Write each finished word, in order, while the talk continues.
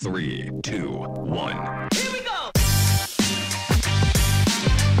3, 2, 1. Here we go!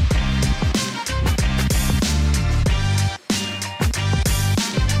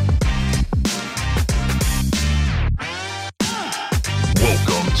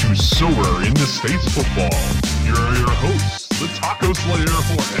 Welcome to Sower in the States Football. Here are your hosts, the Taco Slayer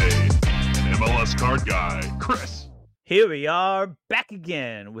Jorge, and MLS card guy Chris. Here we are back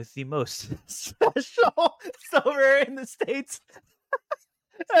again with the most special Sower in the States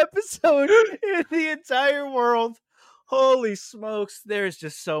episode in the entire world. Holy smokes, there's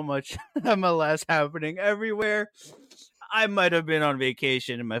just so much MLS happening everywhere. I might have been on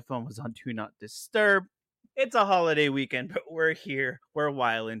vacation and my phone was on Do Not Disturb. It's a holiday weekend, but we're here. We're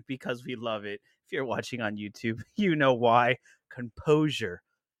wilding because we love it. If you're watching on YouTube, you know why. Composure.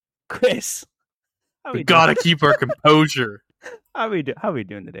 Chris, We gotta keep our composure. How we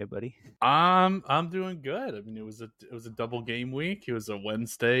doing today, buddy? I'm doing good. I mean, it was a double game week. It was a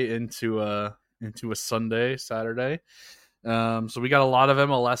Wednesday into a Sunday, Saturday. So we got a lot of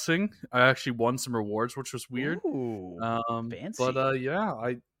MLSing. I actually won some rewards, which was weird. Ooh, fancy. But yeah,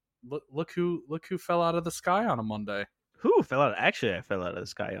 look who fell out of the sky on a Monday. Who fell out? Actually, I fell out of the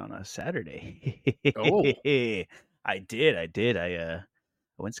sky on a Saturday. Oh. I did. I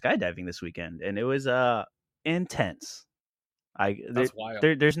went skydiving this weekend, and it was intense. That's wild.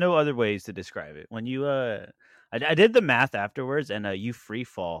 There's no other ways to describe it. When you I did the math afterwards, and you free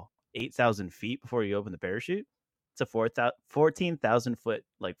fall 8,000 feet before you open the parachute. It's a 14,000 foot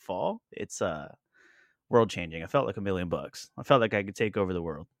like fall. It's world changing. I felt like $1 million. I felt like I could take over the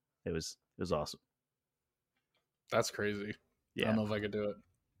world. It was awesome. That's crazy. Yeah. I don't know if I could do it.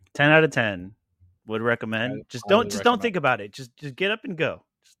 10 out of 10 would recommend. Don't think about it. Just get up and go.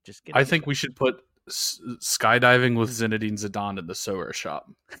 Just get. I think we should put skydiving with Zinedine Zidane in the Sower shop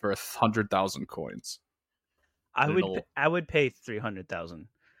for 100,000 coins. I would pay 300,000.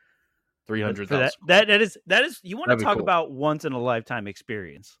 300,000. That is you want That'd to be talk cool. about once in a lifetime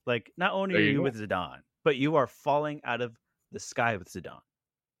experience. Like, not only There are you you go. with Zidane, but you are falling out of the sky with Zidane.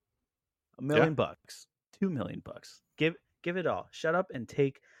 $1 million, $2 million. Give it all. Shut up and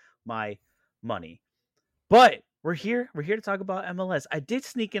take my money. But we're here to talk about MLS. I did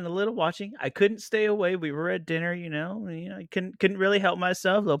sneak in a little watching. I couldn't stay away. We were at dinner, I couldn't really help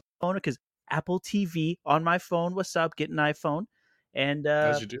myself. Little phone, because Apple TV on my phone. What's up? Get an iPhone. And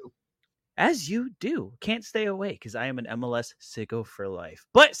As you do. as you do, can't stay away because I am an MLS sicko for life.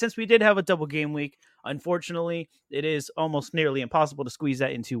 But since we did have a double game week, unfortunately, it is almost nearly impossible to squeeze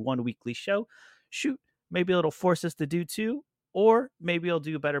that into one weekly show. Shoot, maybe it'll force us to do two, or maybe I'll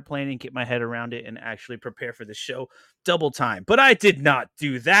do better planning, get my head around it, and actually prepare for the show double time. But I did not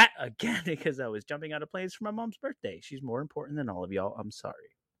do that again because I was jumping out of planes for my mom's birthday. She's more important than all of y'all. I'm sorry.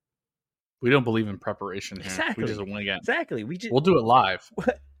 We don't believe in preparation here. Exactly. We just wing it. Exactly. We'll do it live.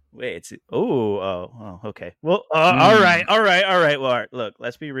 Wait, it's okay. Well, all right. Well, all right, look,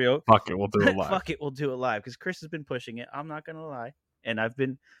 let's be real. Fuck it, we'll do it live. Fuck it, we'll do it live because Chris has been pushing it. I'm not gonna lie, and I've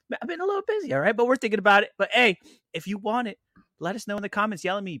been a little busy. All right, but we're thinking about it. But hey, if you want it, let us know in the comments.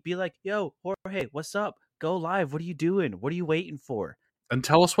 Yell at me. Be like, "Yo, Jorge, what's up? Go live. What are you doing? What are you waiting for?" And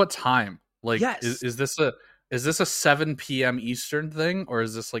tell us what time. Like, Yes. is this a 7 p.m. Eastern thing, or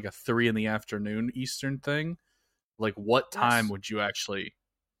is this like a 3 in the afternoon Eastern thing? Like, what time would you actually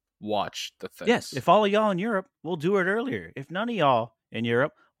watch the thing? Yes, if all of y'all in Europe, we'll do it earlier. If none of y'all in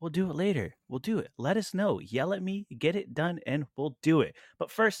Europe, we'll do it later. We'll do it. Let us know. Yell at me, get it done, and we'll do it. But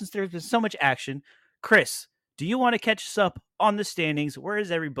first, since there's been so much action, Chris, do you want to catch us up on the standings? Where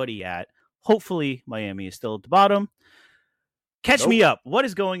is everybody at? Hopefully, Miami is still at the bottom. Catch me up. What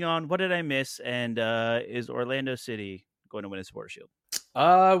is going on? What did I miss? And is Orlando City going to win a Supporter Shield?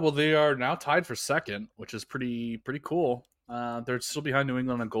 Well, they are now tied for second, which is pretty cool. They're still behind New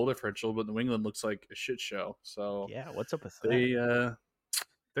England on goal differential, but New England looks like a shit show. So Yeah, what's up with that?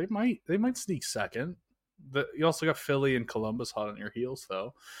 they might sneak second. You also got Philly and Columbus hot on your heels,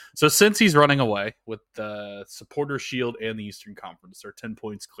 though. So since he's running away with the Supporter Shield and the Eastern Conference, they're 10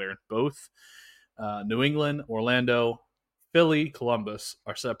 points clear. Both New England, Orlando, Philly, Columbus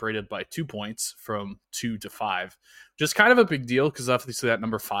are separated by 2 points from 2 to 5, which is kind of a big deal because obviously that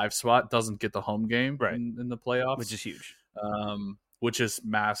number 5 spot doesn't get the home game in the playoffs, Which is huge. which is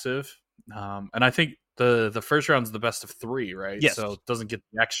massive. And I think the first round is the best of 3, right? Yes. So it doesn't get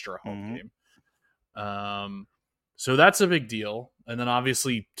the extra home game. So that's a big deal. And then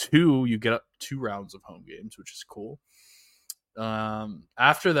obviously you get up 2 rounds of home games, which is cool.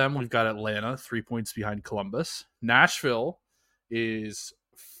 After them, we've got Atlanta, 3 points behind Columbus. Nashville is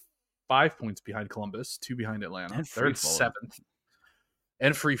 5 points behind Columbus, 2 behind Atlanta. And They're in free-falling. 7th.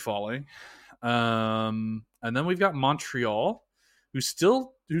 And free falling. And then we've got Montreal, who's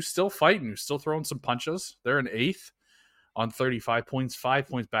still who's still fighting, who's still throwing some punches. They're in 8th on 35 points, 5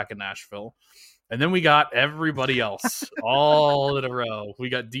 points back in Nashville. And then we got everybody else all in a row. We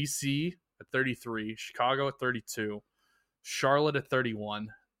got DC at 33, Chicago at 32, Charlotte at 31,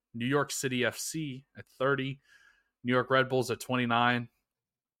 New York City FC at 30, New York Red Bulls at 29,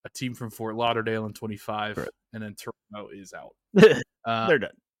 a team from Fort Lauderdale in 25, right. And then Toronto is out. They're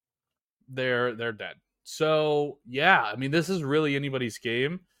done. They're dead. So, yeah, I mean, this is really anybody's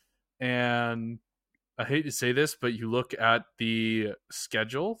game. And I hate to say this, but you look at the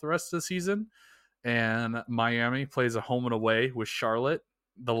schedule the rest of the season, and Miami plays a home and away with Charlotte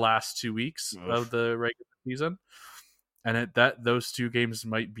the last 2 weeks of the regular season. And those 2 games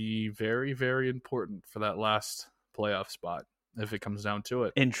might be very, very important for that last playoff spot if it comes down to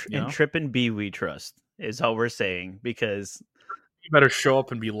it. In Trip and B we trust is all we're saying, because you better show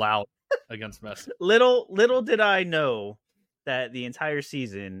up and be loud against Messi. Little did I know that the entire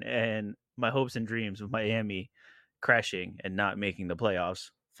season and my hopes and dreams of Miami crashing and not making the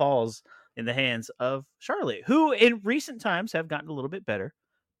playoffs falls in the hands of Charlotte, who in recent times have gotten a little bit better,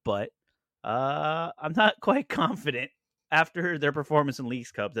 but I'm not quite confident after their performance in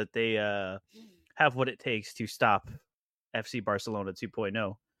Leagues Cup that they have what it takes to stop FC Barcelona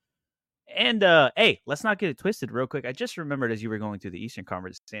 2.0. And hey, let's not get it twisted real quick. I just remembered as you were going through the Eastern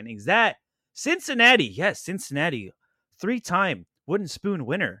Conference standings that Cincinnati, 3-time wooden spoon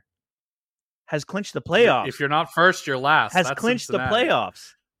winner, has clinched the playoffs. If you're not first, you're last. Has clinched Cincinnati. The playoffs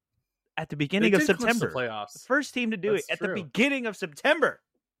at the beginning of September. The playoffs. The first team to do it at the beginning of September.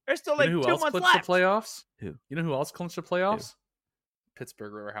 There's still like 2 months left. Who else clinched the playoffs? Who? You know who else clinched the playoffs? Who?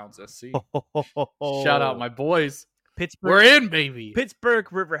 Pittsburgh Riverhounds SC. Shout out my boys. Pittsburgh, we're in, baby. Pittsburgh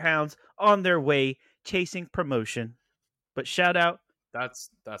Riverhounds on their way chasing promotion. But shout out. That's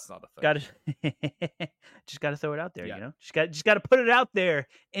not a thing. Just gotta throw it out there, you know. Just gotta put it out there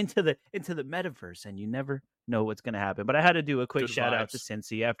into the metaverse, and you never know what's gonna happen. But I had to do a quick shout out to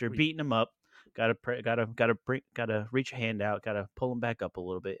Cincy after beating them up. Gotta reach a hand out. Gotta pull them back up a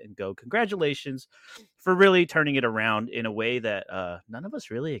little bit and go. Congratulations for really turning it around in a way that none of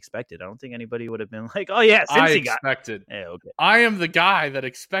us really expected. I don't think anybody would have been like, "Oh yeah, Cincy expected." Yeah, okay. I am the guy that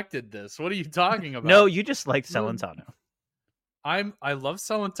expected this. What are you talking about? No, you just liked Celentano. I love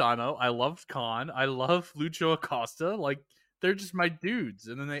Celentano. I love Khan. I love Lucho Acosta. Like, they're just my dudes.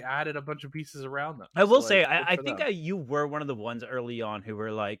 And then they added a bunch of pieces around them. I will say, I think you were one of the ones early on who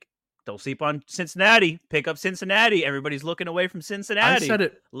were like, don't sleep on Cincinnati. Pick up Cincinnati. Everybody's looking away from Cincinnati. I said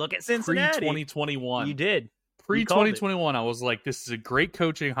it. Look at Cincinnati. Pre-2021. You did. Pre-2021, I was like, this is a great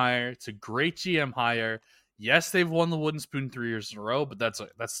coaching hire. It's a great GM hire. Yes, they've won the Wooden Spoon 3 years in a row, but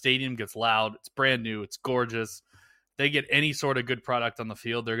that stadium gets loud. It's brand new. It's gorgeous. They get any sort of good product on the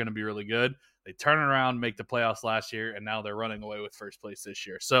field, they're going to be really good. They turn around, make the playoffs last year, and now they're running away with first place this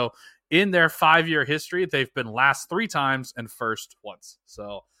year. So in their 5-year history, they've been last 3 times and first once.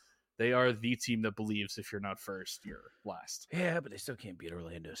 So they are the team that believes if you're not first, you're last. Yeah, but they still can't beat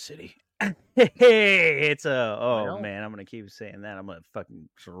Orlando City. Hey, it's man, I'm going to keep saying that. I'm going to fucking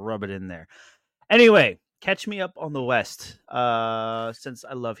rub it in there. Anyway, catch me up on the West, since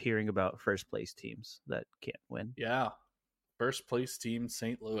I love hearing about first place teams that can't win. Yeah. First place team,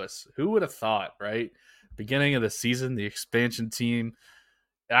 St. Louis. Who would have thought, right? Beginning of the season, the expansion team.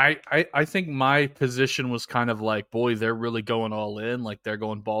 I think my position was kind of like, boy, they're really going all in. Like, they're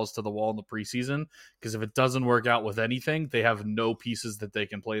going balls to the wall in the preseason. Because if it doesn't work out with anything, they have no pieces that they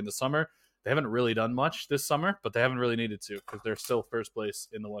can play in the summer. They haven't really done much this summer, but they haven't really needed to because they're still first place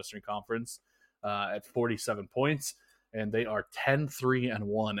in the Western Conference. At 47 points, and they are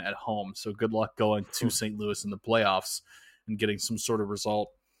 10-3-1 at home. So good luck going to St. Louis in the playoffs and getting some sort of result.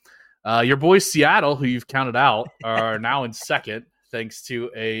 Your boys Seattle, who you've counted out, are now in second, thanks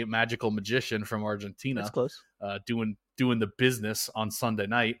to a magical magician from Argentina. That's close. Doing the business on Sunday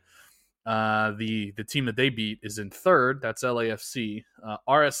night. The team that they beat is in third. That's LAFC.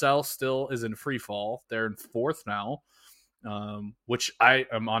 RSL still is in free fall. They're in fourth now. Which I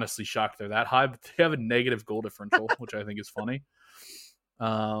am honestly shocked they're that high, but they have a negative goal differential, which I think is funny. They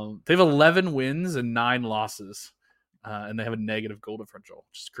have 11 wins and 9 losses, and they have a negative goal differential,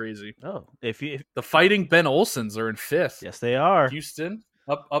 which is crazy. Oh, if the Fighting Ben Olsens are in fifth. Yes, they are. Houston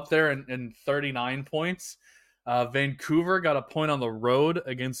up there in 39 points. Vancouver got a point on the road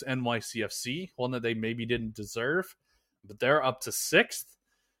against NYCFC, one that they maybe didn't deserve, but they're up to 6th.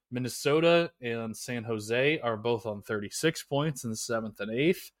 Minnesota and San Jose are both on 36 points in 7th and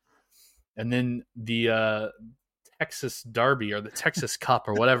 8th. And then the Texas Derby or the Texas Cup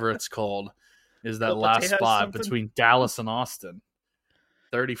or whatever it's called is that last spot between Dallas and Austin.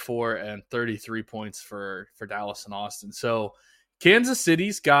 34 and 33 points for Dallas and Austin. So Kansas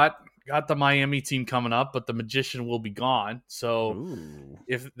City's got the Miami team coming up, but the Magician will be gone. So Ooh.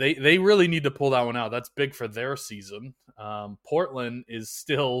 if they really need to pull that one out, that's big for their season. Portland is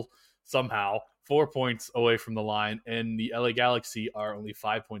still somehow 4 points away from the line, and the LA Galaxy are only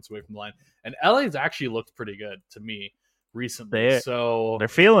 5 points away from the line. And LA's actually looked pretty good to me recently. They're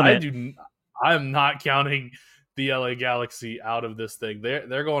feeling it. I'm not counting the LA Galaxy out of this thing.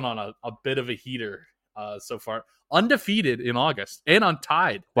 They're going on a bit of a heater so far. Undefeated in August and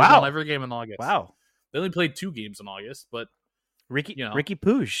untied. Wow. Won every game in August. Wow. They only played 2 games in August, but Ricky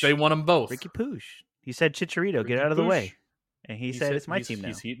Poosh. they won them both. Ricky Poosh. He said, "Chicharito, get out of the way," and he said, "It's my team now."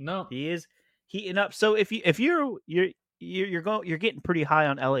 He's heating up. He is heating up. So if you're getting pretty high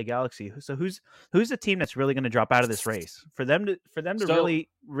on LA Galaxy. So who's the team that's really going to drop out of this race for them to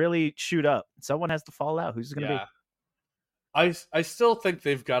really shoot up? Someone has to fall out. Who's it going to be? I still think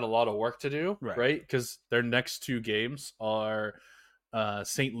they've got a lot of work to do, Right. right? Because their next 2 games are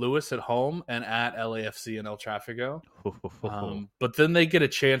St. Louis at home and at LAFC in El Tráfico. But then they get a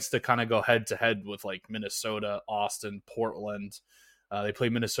chance to kind of go head to head with like Minnesota, Austin, Portland. They play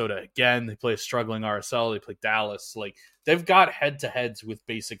Minnesota again. They play a struggling RSL. They play Dallas. Like they've got head to heads with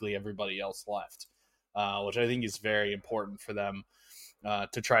basically everybody else left, which I think is very important for them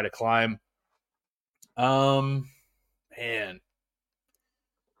to try to climb. Man,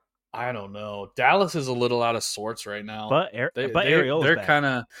 I don't know. Dallas is a little out of sorts right now. But Ariola's back. Kind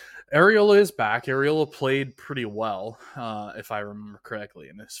of Ariola is back. Ariola played pretty well, if I remember correctly,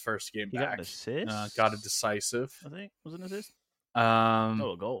 in his first game back. Got an assist. Got a decisive. I think was it an assist. A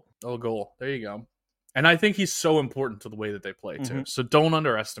goal. Oh, goal. There you go. And I think he's so important to the way that they play too. So don't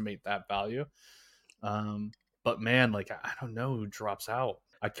underestimate that value. But man, like I don't know who drops out.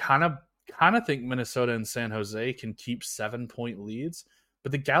 I kind of think Minnesota and San Jose can keep 7-point leads,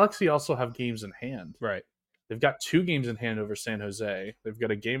 but the Galaxy also have games in hand. Right. They've got 2 games in hand over San Jose. They've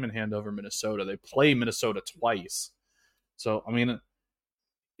got a game in hand over Minnesota. They play Minnesota twice. So, I mean,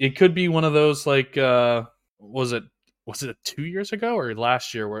 it could be one of those like, was it 2 years ago or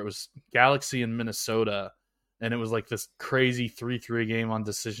last year where it was Galaxy and Minnesota, and it was like this crazy 3-3 game on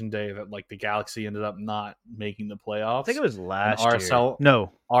decision day that like the Galaxy ended up not making the playoffs. I think it was last RSL, year.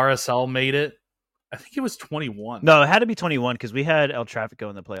 No. RSL made it. I think it was 21. No, it had to be 21 because we had El Tráfico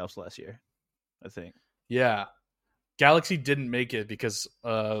in the playoffs last year, I think. Yeah. Galaxy didn't make it because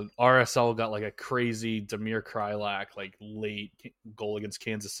RSL got like a crazy Damir Krylak like late goal against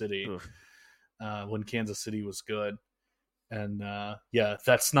Kansas City when Kansas City was good. And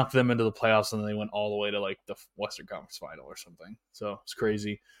that snuck them into the playoffs, and then they went all the way to like the Western Conference Final or something. So it's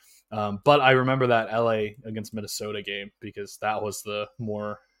crazy. But I remember that LA against Minnesota game because that was the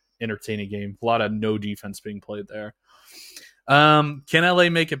more entertaining game. A lot of no defense being played there. Can LA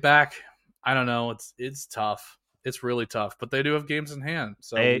make it back? I don't know. It's tough. It's really tough. But they do have games in hand.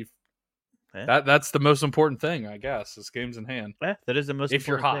 So that's the most important thing, I guess, is games in hand. Yeah, that is the most if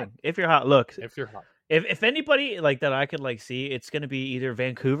important you're hot. thing. If you're hot, look. If you're hot. If anybody like that I could like see, it's going to be either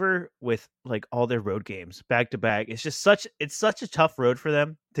Vancouver with like all their road games back to back. It's such a tough road for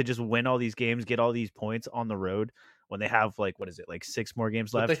them to just win all these games, get all these points on the road when they have like 6 more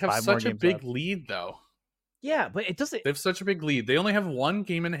games left. But they have 5 more such a games big left. lead though. Yeah, but it doesn't. They have such a big lead. They only have 1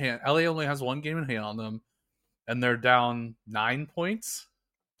 game in hand. LA only has 1 game in hand on them, and they're down 9 points.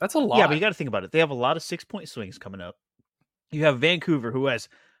 That's a lot. Yeah, but you got to think about it. They have a lot of 6-point swings coming up. You have Vancouver, who has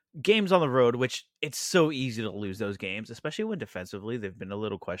games on the road, which it's so easy to lose those games, especially when defensively they've been a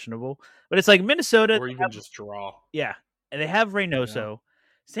little questionable. But it's like Minnesota, or even just draw. Yeah, and they have Reynoso. Yeah.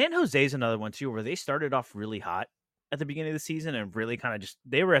 San Jose's another one too, where they started off really hot at the beginning of the season and really kind of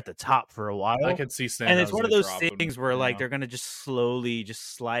they were at the top for a while. I could see San and Jose it's one of those dropping, things where like they're going to just slowly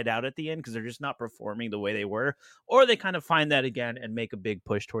just slide out at the end because they're just not performing the way they were, or they kind of find that again and make a big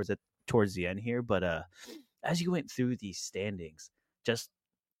push towards the end here. But as you went through these standings,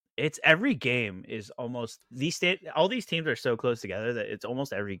 it's every game is almost all these teams are so close together that it's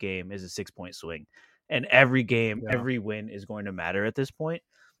almost every game is a 6-point swing, and every game, every win is going to matter at this point,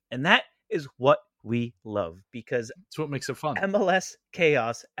 and that is what we love because it's what makes it fun. MLS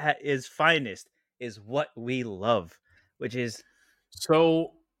chaos at its finest is what we love, which is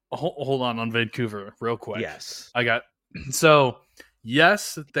so. Hold on Vancouver real quick. Yes, I got so.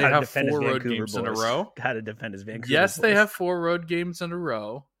 Yes, they Gotta have 4 road Vancouver games in a boys. row. Got to defend his Vancouver. Yes, boys. they have 4 road games in a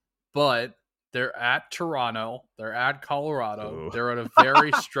row, but they're at Toronto. They're at Colorado. Ooh. They're at a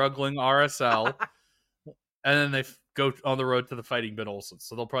very struggling RSL. And then they go on the road to the Fighting Bit Olsen.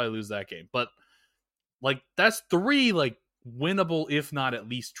 So they'll probably lose that game. But like that's 3 like winnable, if not at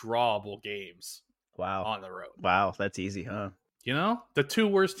least drawable games. Wow. On the road. Wow, that's easy, huh? You know? The 2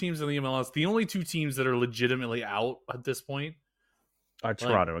 worst teams in the MLS, the only 2 teams that are legitimately out at this point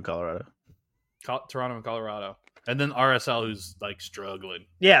Toronto and Colorado. Toronto and Colorado. And then RSL, who's like struggling.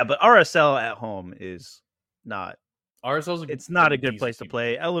 Yeah, but RSL at home is not. RSL's not a good place to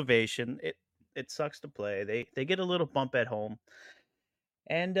play. Elevation, it sucks to play. They get a little bump at home.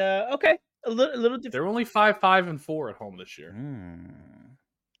 And okay, a little different. They're only 5-5-4 at home this year.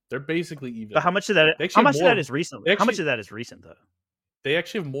 They're basically even. But how much of that? How much of that is recent? How much of that is recent though? They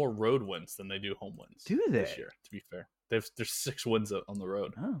actually have more road wins than they do home wins. Do they this year? To be fair, there's 6 wins on the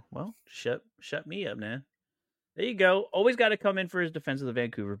road. Oh well, shut me up, man. There you go. Always got to come in for his defense of the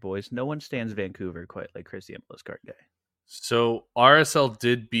Vancouver boys. No one stands Vancouver quite like Chris, the MLS card guy. So RSL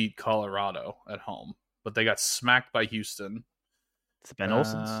did beat Colorado at home, but they got smacked by Houston. It's Ben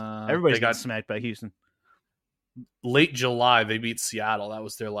Olsen's. Everybody got smacked by Houston. Late July, they beat Seattle. That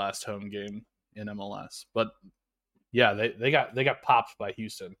was their last home game in MLS. But yeah, they got popped by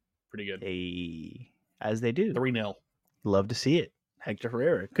Houston. Pretty good. Hey, as they do. 3-0. Love to see it. Hector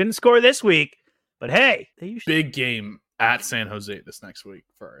Herrera couldn't score this week, but hey, they usually big game at San Jose this next week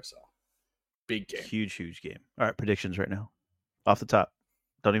for RSL. Big game. Huge game. All right, predictions right now. Off the top.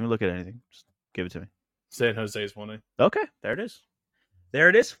 Don't even look at anything. Just give it to me. San Jose's winning. Okay, there it is.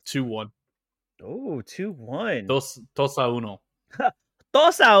 2-1. Oh, 2-1. 2-1.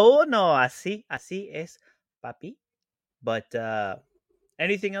 2-1. Así es, papi. But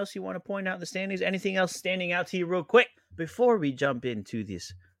anything else you want to point out in the standings? Anything else standing out to you real quick before we jump into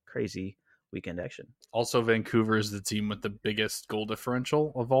this crazy weekend action? Also, Vancouver is the team with the biggest goal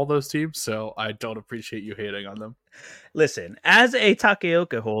differential of all those teams, so I don't appreciate you hating on them. Listen, as a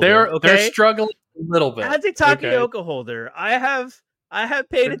Takeoka holder, they're struggling a little bit. As a Takeoka holder, I have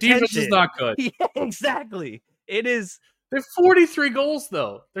paid Their attention. Defense is not good. Yeah, exactly. It is. They have 43 goals,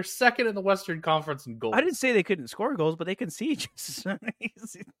 though. They're second in the Western Conference in goals. I didn't say they couldn't score goals, but they concede.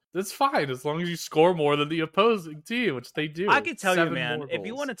 That's fine, as long as you score more than the opposing team, which they do. I can tell you, man, if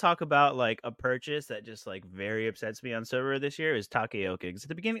you want to talk about like a purchase that just like very upsets me on server this year is Takeoka. Because at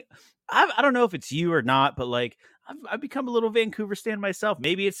the beginning, I don't know if it's you or not, but like I've become a little Vancouver stan myself.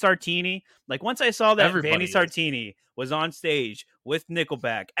 Maybe it's Sartini. Like once I saw that Vanni Sartini was on stage with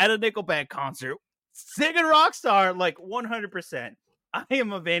Nickelback at a Nickelback concert, singing Rockstar, like 100%. I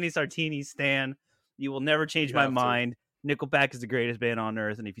am a Vanni Sartini stan. You will never change my mind. Nickelback is the greatest band on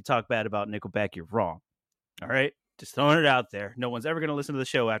earth, and if you talk bad about Nickelback, you're wrong. All right? Just throwing it out there. No one's ever going to listen to the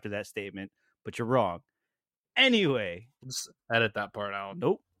show after that statement, but you're wrong. Anyway. Just edit that part out.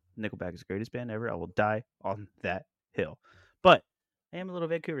 Nope. Nickelback is the greatest band ever. I will die on that hill. But I am a little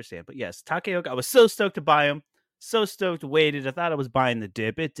Vancouver stan. But yes, Takeoka, I was so stoked to buy him. So stoked, waited. I thought I was buying the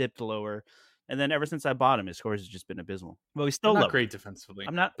dip. It dipped lower. And then ever since I bought him, his scores has just been abysmal. Well, he's still not low. Great defensively.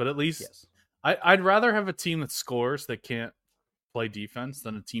 I'm not, but at least yes. I'd rather have a team that scores that can't play defense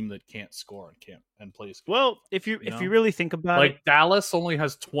than a team that can't score and plays. Well, if you really think about it, like Dallas only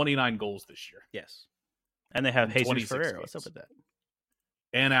has 29 goals this year. Yes, and they have Jesus Ferreira. What's up with that?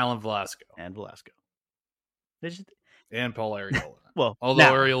 And Alan Velasco. And Paul Arriola. Well, although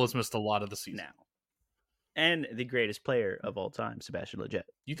Arriola's missed a lot of the season now. And the greatest player of all time, Sebastian Lletget.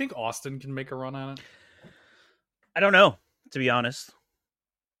 You think Austin can make a run at it? I don't know, to be honest.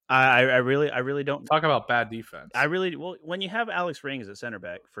 I really don't. Talk about bad defense. When you have Alex Ring as a center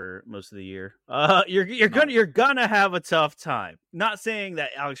back for most of the year, you're gonna have a tough time. Not saying that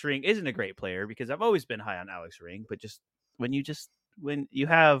Alex Ring isn't a great player, because I've always been high on Alex Ring, but when you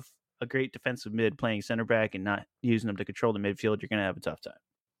have a great defensive mid playing center back and not using them to control the midfield, you're gonna have a tough time.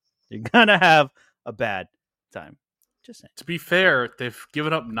 You're gonna have a bad time. Just saying. To be fair, they've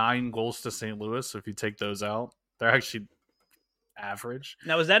given up 9 goals to St. Louis. So if you take those out, they're actually average.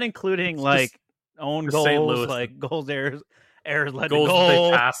 Now, is that including like own goals, like goals, errors led goals to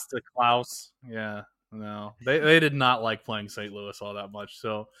goal? They passed to Klaus? Yeah, no, they did not like playing St. Louis all that much.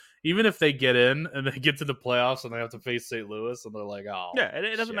 So even if they get in and they get to the playoffs and they have to face St. Louis, and they're like, oh, yeah,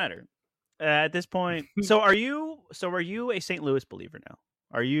 it doesn't matter at this point. So are you a St. Louis believer now?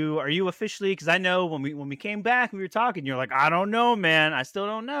 Are you officially? Because I know when we came back, we were talking. You're like, I don't know, man. I still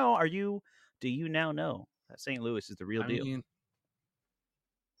don't know. Do you now know that St. Louis is the real deal? Mean,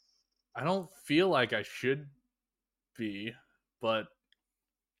 I don't feel like I should be, but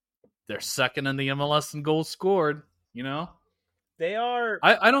they're second in the MLS in goals scored. You know, they are.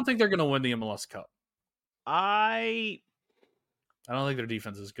 I don't think they're going to win the MLS Cup. I don't think their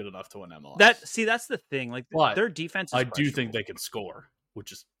defense is good enough to win MLS. That's the thing. Like but their defense. I do think they can score,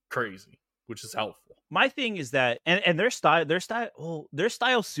 which is crazy, which is helpful. My thing is that, and their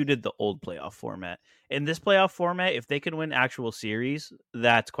style suited the old playoff format. In this playoff format, if they can win actual series,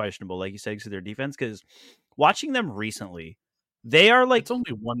 that's questionable. Like you said, because of their defense. Because watching them recently, they are like it's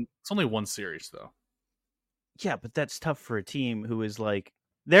only one series though. Yeah, but that's tough for a team who is like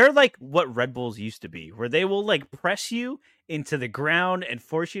they're like what Red Bulls used to be, where they will like press you into the ground and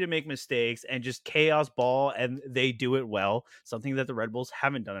force you to make mistakes and just chaos ball, and they do it well. Something that the Red Bulls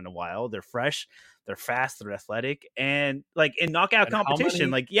haven't done in a while. They're fresh, they're fast, they're athletic, and like in knockout And competition,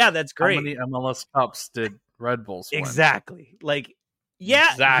 like yeah, that's how great. many MLS Cups did Red Bulls win? Exactly. Like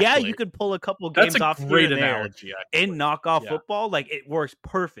yeah, Exactly. you could pull a couple That's games a off here great and there analogy, actually. in knockoff Yeah. football. Like it works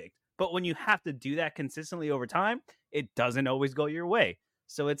perfect. But when you have to do that consistently over time, it doesn't always go your way.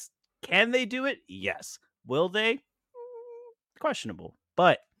 So it's can they do it? Yes. Will they? Questionable.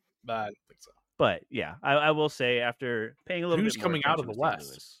 But I don't think so. yeah, I will say after paying a little Who's bit more coming out of the attention to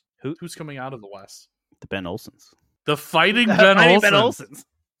West? Lewis, Who's coming out of the West? the Ben Olsons. The Fighting Ben Fighting Ben Olsons. Olsons.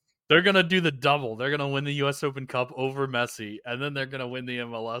 They're gonna do the double. They're gonna win the U.S. Open Cup over Messi, and then they're gonna win the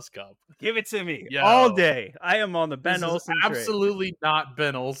MLS Cup. Give it to me Yo. all day. I am on the Ben This is Olsen train. absolutely not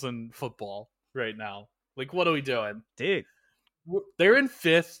Ben Olsen football right now. Like, what are we doing? Dude. They're in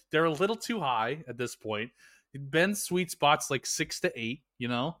 5th. They're a little too high at this point. Ben's sweet spot's like 6 to 8, you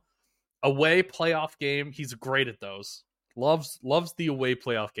know? Away playoff game, he's great at those. Loves the away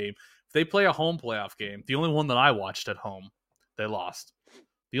playoff game. If they play a home playoff game, the only one that I watched at home, they lost.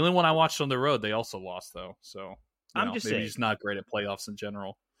 The only one I watched on the road, they also lost though. So I'm just maybe saying. he's not great at playoffs in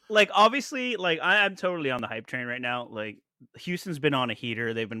general. Like obviously, like I'm totally on the hype train right now. Like Houston's been on a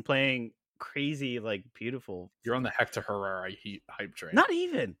heater. They've been playing crazy, like beautiful. You're on the Hector Herrera hype train. Not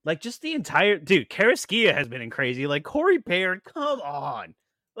even like just the entire dude. Karaskia has been in crazy. Like Corey Baird, come on.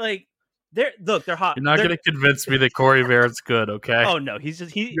 Like they're hot. You're not going to convince me that Corey Barrett's good, okay? Oh no, he's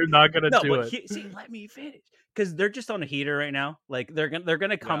just You're not going to do it. See, let me finish because they're just on a heater right now. Like they're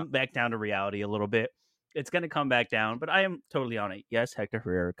gonna come back down to reality a little bit. It's gonna come back down, but I am totally on it. Yes, Hector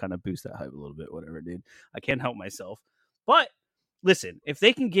Herrera kind of boost that hype a little bit. Whatever, dude. I can't help myself. But listen, if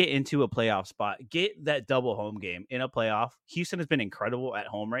they can get into a playoff spot, get that double home game in a playoff. Houston has been incredible at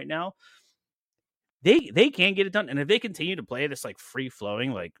home right now. They can get it done, and if they continue to play this like free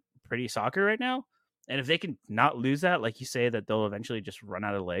flowing, like pretty soccer right now, and if they can not lose that, like you say, that they'll eventually just run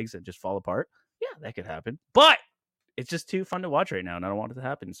out of legs and just fall apart. Yeah, that could happen. But it's just too fun to watch right now, and I don't want it to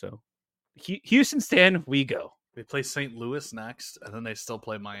happen. So, Houston stand, we go. They play St. Louis next, and then they still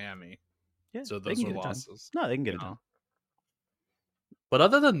play Miami. Yeah, so those are losses. No, they can get it done. But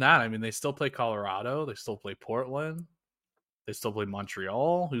other than that, I mean, they still play Colorado. They still play Portland. They still play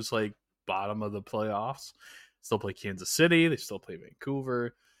Montreal, who's like bottom of the playoffs. Still play Kansas City. They still play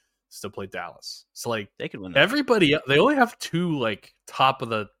Vancouver. Still play Dallas. So like they could win. Everybody, they only have 2 like top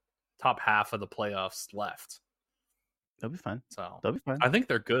half of the playoffs left. They'll be fine. So they'll be fine. I think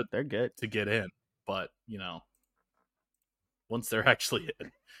they're good. They're good to get in, but once they're actually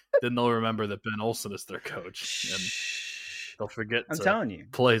in, then they'll remember that Ben Olsen is their coach, and they'll forget. I'm telling you,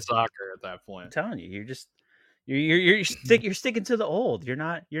 play soccer at that point. I'm telling you, you're sticking to the old. You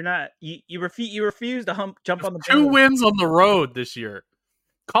refuse to jump on the 2 wins on the road this year.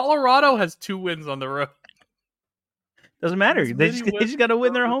 Colorado has 2 wins on the road. Doesn't matter. They just got to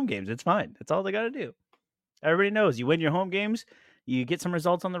win their home games. It's fine. That's all they got to do. Everybody knows you win your home games, you get some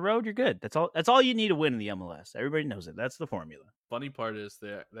results on the road, you're good. That's all you need to win in the MLS. Everybody knows it. That's the formula. Funny part is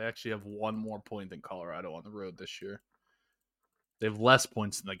they actually have 1 more point than Colorado on the road this year. They have less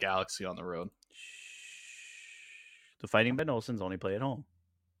points than the Galaxy on the road. The Fighting Ben Olsons only play at home.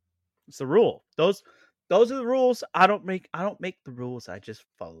 It's the rule. Those are the rules. I don't make the rules. I just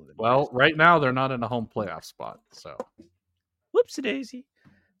follow them. Well, right now they're not in a home playoff spot, so whoopsie daisy.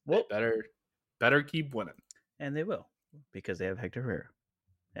 Well, better keep winning. And they will, because they have Hector Herrera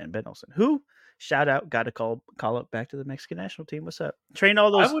and Ben Olsen, who, shout out, got to call up back to the Mexican national team. What's up? Train all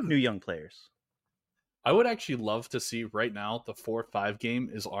those new young players. I would actually love to see right now the 4-5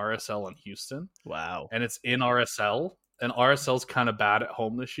 game is RSL in Houston. Wow. And it's in RSL. And RSL's kind of bad at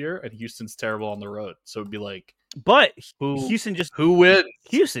home this year, and Houston's terrible on the road. So it'd be like, but who wins?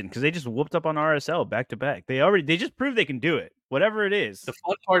 Houston, because they just whooped up on RSL back to back. They just proved they can do it. Whatever it is. The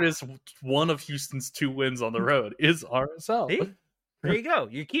fun part is one of Houston's 2 wins on the road is RSL. See? There you go.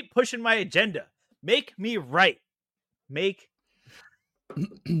 You keep pushing my agenda. Make me right. Make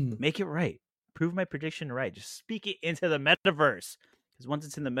it right. Prove my prediction right. Just speak it into the metaverse. Because once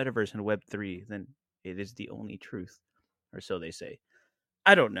it's in the metaverse and Web3, then it is the only truth. Or so they say.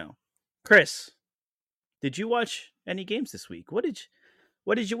 I don't know. Chris, did you watch any games this week? What did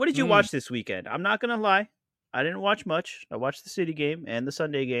you watch this weekend? I'm not gonna lie. I didn't watch much. I watched the City game and the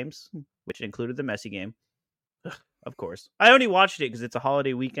Sunday games, which included the Messi game. Of course. I only watched it because it's a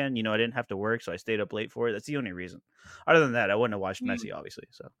holiday weekend. I didn't have to work, so I stayed up late for it. That's the only reason. Other than that, I wouldn't have watched Messi, obviously.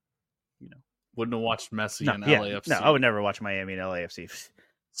 So, Wouldn't have watched Messi in LAFC. No, I would never watch Miami and LAFC.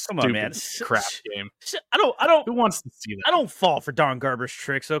 Come on, man. crap game. I Who wants to see that? I don't fall for Don Garber's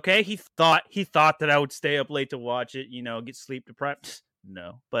tricks, okay? He thought that I would stay up late to watch it, get sleep deprived.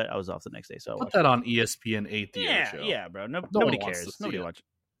 No, but I was off the next day, so I Put watched that on ESPN 8 the Yeah, show. yeah, bro. one Nobody wants to cares. see Nobody it. watches.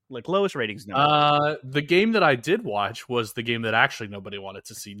 Like lowest ratings. Nobody. The game that I did watch was the game that actually nobody wanted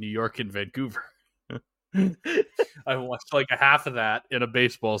to see: New York and Vancouver. I watched like a half of that in a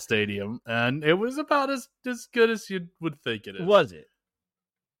baseball stadium, and it was about as good as you would think it is. Was it?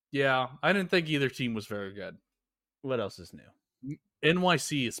 Yeah, I didn't think either team was very good. What else is new?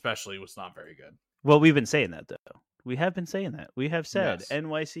 NYC especially was not very good. Well, we've been saying that though. We have been saying that. We have said Yes.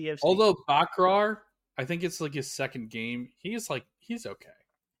 NYCFC. Although Bakrar, I think it's like his second game. He's okay.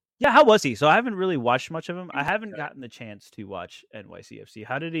 Yeah, how was he? So I haven't really watched much of him. I haven't gotten the chance to watch NYCFC.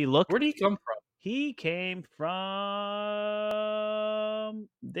 How did he look? Where did he come from? He came from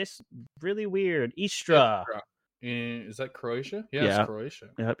this really weird Istra. Is that Croatia? Yeah, Yeah. it's Croatia.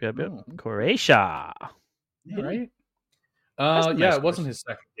 Yep. Oh. Croatia. Yeah, right. That's a nice it wasn't his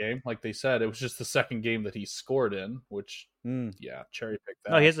second game, like they said. It was just the second game that he scored in, which cherry picked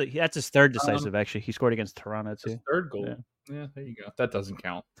that. Oh, that's his third decisive. Actually, he scored against Toronto too. His third goal. Yeah, there you go. That doesn't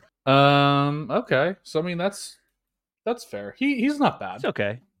count. Okay. So I mean, that's fair. He's not bad. It's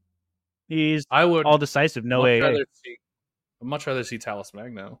okay. He's I would all decisive. No way. I'd much rather see Talis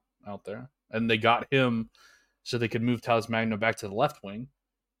Magno out there, and they got him so they could move Talis Magno back to the left wing,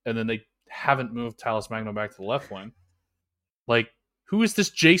 and then they haven't moved Talis Magno back to the left wing. Like, who is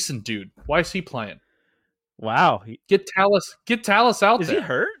this Jason dude? Why is he playing? Wow. Get Talis out Is there. Is he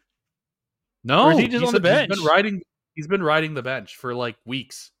hurt? No. Or is he just on the bench? He's been riding the bench for like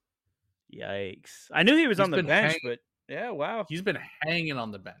weeks. Yikes. I knew he was on the bench, but yeah, wow. He's been hanging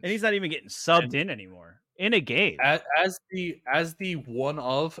on the bench. And he's not even getting subbed in anymore in a game. As the one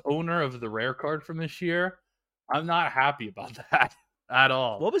of owner of the rare card from this year, I'm not happy about that at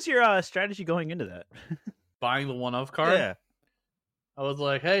all. What was your strategy going into that? Buying the one of card? Yeah. I was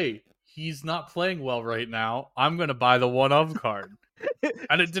like, hey, he's not playing well right now. I'm going to buy the one of card.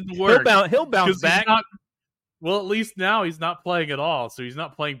 And it didn't work. He'll bounce back. Well, at least now he's not playing at all, so he's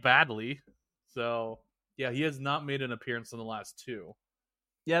not playing badly. So, yeah, he has not made an appearance in the last two.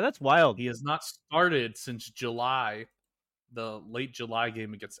 Yeah, that's wild. He has not started since July, the late July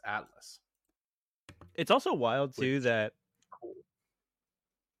game against Atlas. It's also wild, too, that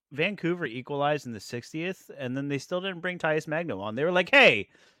Vancouver equalized in the 60th, and then they still didn't bring Tyus Magno on. They were like, hey,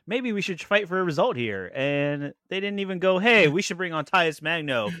 maybe we should fight for a result here. And they didn't even go, hey, we should bring on Tyus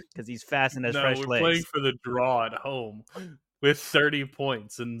Magno because he's fast and has fresh legs. We're playing for the draw at home with 30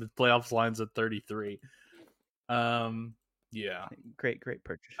 points, and the playoffs lines at 33. Yeah. Great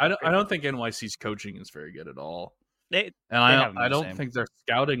purchase. I don't think NYC's coaching is very good at all. I don't think their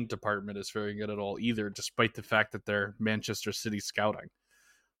scouting department is very good at all either, despite the fact that they're Manchester City scouting.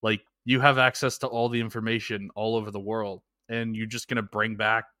 Like, you have access to all the information all over the world, and you're just going to bring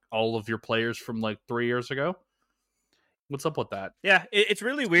back all of your players from like 3 years ago? What's up with that? Yeah, it's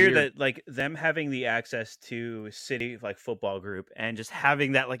really weird that like them having the access to City like football group and just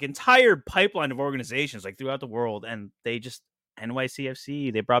having that like entire pipeline of organizations like throughout the world, and they just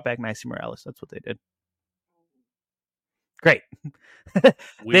NYCFC, they brought back Maxi Morales. That's what they did. Great.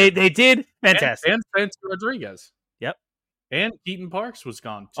 they did fantastic. And Santi Rodriguez. Yep. And Keaton Parks was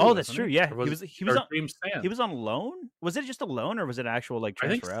gone too. Oh, that's true. Yeah, he was on loan. Was it just a loan or was it actual like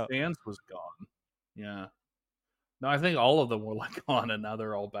transfer out? I think Sands was gone. Yeah. No, I think all of them were like gone, and now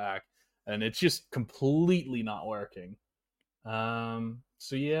they're all back, and it's just completely not working.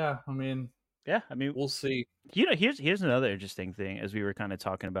 So yeah, I mean, we'll see. Here's another interesting thing as we were kind of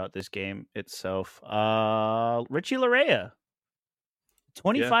talking about this game itself. Richie Larea,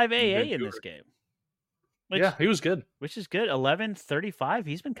 25 AA in this game. He was good. Which is good. 11-35.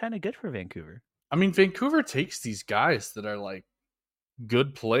 He's been kind of good for Vancouver. I mean, Vancouver takes these guys that are like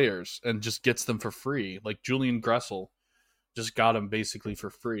good players and just gets them for free. Like Julian Gressel just got him basically for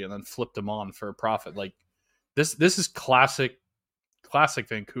free and then flipped him on for a profit. Like this is classic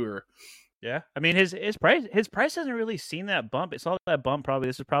Vancouver. Yeah. I mean, his price hasn't really seen that bump. It saw that bump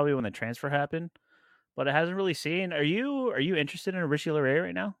this is probably when the transfer happened, but it hasn't really seen. Are you interested in a Richie Larea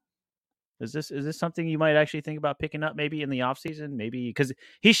right now? Is this something you might actually think about picking up maybe in the offseason? Maybe because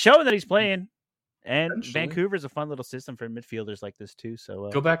he's showing that he's playing, and Vancouver's a fun little system for midfielders like this too. So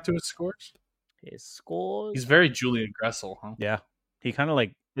go back to his scores. His scores. He's very Julian Gressel, huh? Yeah, he kind of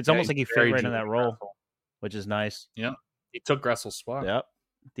like it's almost like he fit right in that role, which is nice. Yeah, he took Gressel's spot. Yep.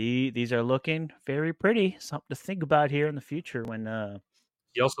 These are looking very pretty. Something to think about here in the future when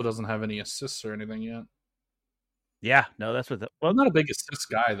he also doesn't have any assists or anything yet. Yeah, no, that's what. Well, not a big assist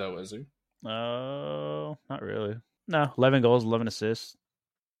guy though, is he? Oh, not really. No, 11 goals, 11 assists.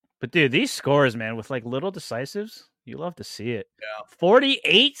 But dude, these scores, man, with like little decisives, you love to see it. Yeah.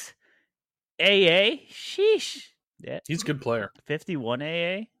 48 AA. Sheesh. Yeah. He's a good player. 51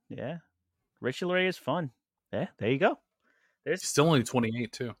 AA. Yeah. Richie Laryea is fun. Yeah, there you go. He's still only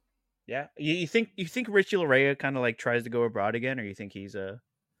 28 too. Yeah. You think Richie Laryea kind of like tries to go abroad again, or you think he's here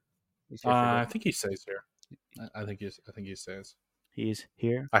for I good? think he stays here. I think he stays. He's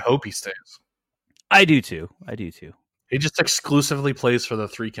here. I hope he stays. I do too. He just exclusively plays for the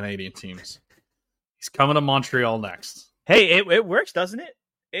 3 Canadian teams. He's coming to Montreal next. Hey, it works, doesn't it?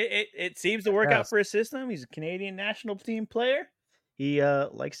 It seems to work out for his system. He's a Canadian national team player. He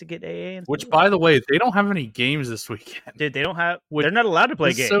likes to get AA. And which, by the way, they don't have any games this weekend. Dude, they don't have. They're not allowed to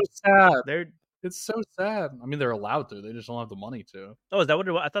play games. So sad. They're. It's so sad. I mean, they're allowed to. They just don't have the money to. Oh, is that what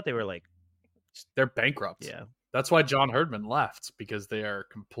I thought they were like? They're bankrupt. Yeah. That's why John Herdman left, because they are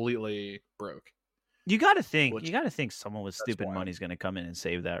completely broke. You got to think someone with stupid money is going to come in and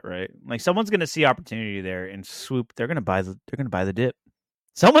save that, right? Like someone's going to see opportunity there and swoop. They're going to buy the dip.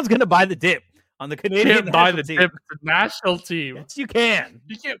 Someone's going to buy the dip on the Canadian national team. Dip, the national team. Yes, you can.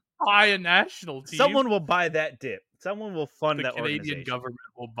 You can't buy a national team. Someone will buy that dip. Someone will fund that organization. The Canadian government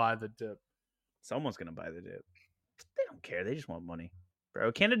will buy the dip. Someone's going to buy the dip. They don't care. They just want money.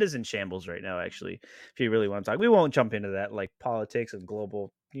 Bro, Canada's in shambles right now, actually. If you really want to talk, we won't jump into that, like politics and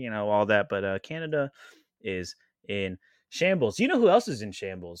global, all that. But Canada is in shambles. You know who else is in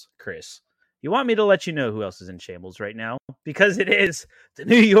shambles, Chris? You want me to let you know who else is in shambles right now? Because it is the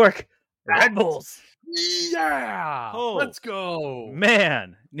New York Red Bulls. Yeah. Oh, let's go.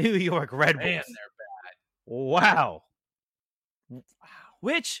 Man, New York Red Bulls. Man, they're bad. Wow.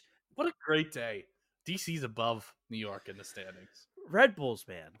 What a great day. DC's above New York in the standings. Red Bulls,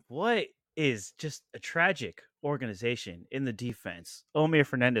 man. What is just a tragic organization in the defense. Omir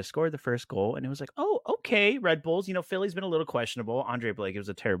Fernandez scored the first goal, and it was like, oh, okay, Red Bulls. Philly's been a little questionable. Andre Blake, it was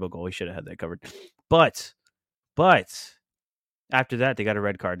a terrible goal. He should have had that covered. But after that, they got a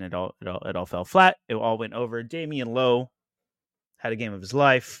red card, and it all fell flat. It all went over. Damian Lowe had a game of his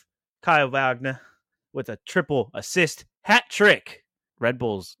life. Kyle Wagner with a triple assist hat trick. Red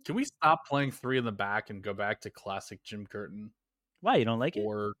Bulls. Can we stop playing 3 in the back and go back to classic Jim Curtin? Why, you don't like it?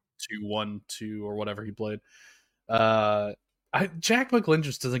 4-2-1-2 or whatever he played. Jack McGlynn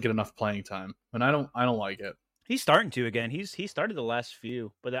just doesn't get enough playing time, and I don't like it. He's starting to again. He started the last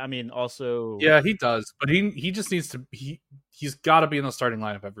few, but I mean, also yeah, he does. But he just needs to. He's got to be in the starting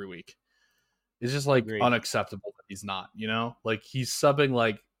lineup every week. It's just like unacceptable that he's not. Like he's subbing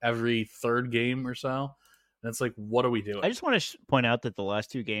like every third game or so. And it's like, what are we doing? I just want to point out that the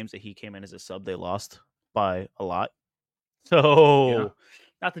last 2 games that he came in as a sub, they lost by a lot. So,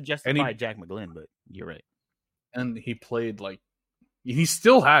 not to justify Jack McGlynn, but you're right. And he played he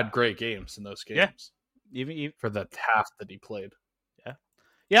still had great games in those games. Yeah. Even for the half that he played. Yeah.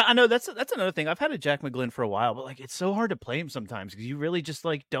 Yeah, I know. That's another thing. I've had a Jack McGlynn for a while, but it's so hard to play him sometimes because you really just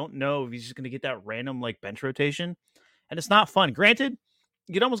don't know if he's just going to get that random bench rotation. And it's not fun. Granted,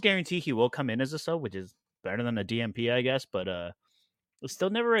 you can almost guarantee he will come in as a sub, which is better than a DMP, I guess, but it's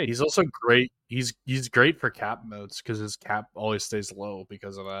still never right. He's also great. He's great for cap modes because his cap always stays low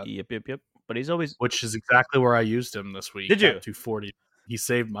because of that. Yep. But he's always, which is exactly where I used him this week. Did you? 240. He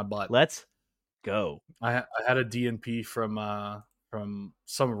saved my butt. Let's go. I had a DNP from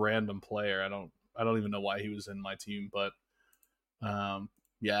some random player. I don't even know why he was in my team, but I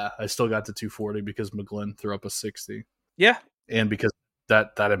still got to 240 because McGlynn threw up a 60. Yeah, and because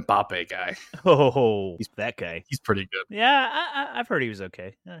that Mbappe guy. Oh, he's that guy. He's pretty good. Yeah, I've heard he was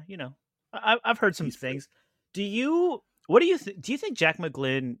okay. I've heard some things. Do you think Jack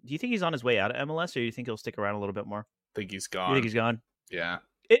McGlynn? Do you think he's on his way out of MLS, or do you think he'll stick around a little bit more? I think he's gone. You think he's gone? Yeah,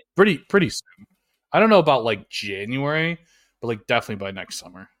 pretty soon. I don't know about January, but definitely by next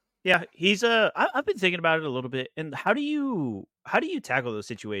summer. Yeah, he's I've been thinking about it a little bit. And how do you tackle those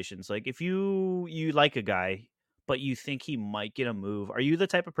situations? If you like a guy, but you think he might get a move, are you the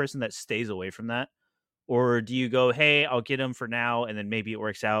type of person that stays away from that? Or do you go, hey, I'll get him for now, and then maybe it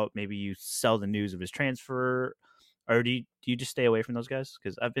works out, maybe you sell the news of his transfer, or do you just stay away from those guys?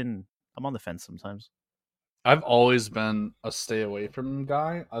 Because I'm on the fence sometimes. I've always been a stay away from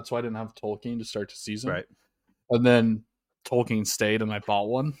guy. That's why I didn't have Tolkien to start the season. Right. And then Tolkien stayed and I bought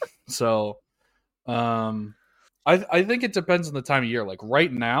one. So I think it depends on the time of year.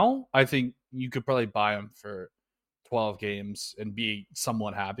 Right now, I think you could probably buy him for 12 games and be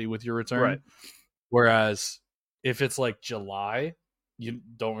somewhat happy with your return. Right. Whereas if it's July, you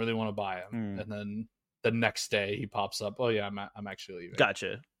don't really want to buy him. And then the next day he pops up, oh yeah, I'm actually leaving.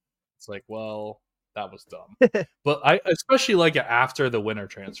 Gotcha. It's well, that was dumb. But I especially after the winter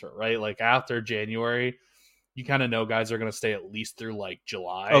transfer, right? After January, you kind of know guys are going to stay at least through like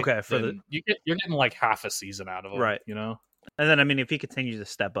July. Okay, you're getting like half a season out of them, right. You know. And then I mean, if he continues to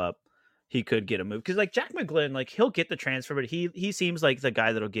step up, he could get a move because like Jack McGlynn, like he'll get the transfer, but he seems like the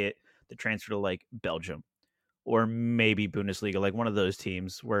guy that'll get the transfer to like Belgium or maybe Bundesliga, like one of those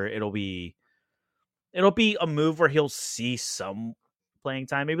teams where it'll be a move where he'll see some playing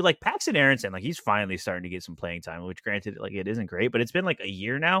time. Maybe like Paxton Aronson, like he's finally starting to get some playing time, which granted, like it isn't great, but it's been like a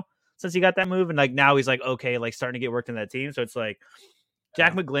year now since he got that move. And like now he's like, okay, like starting to get worked in that team. So it's like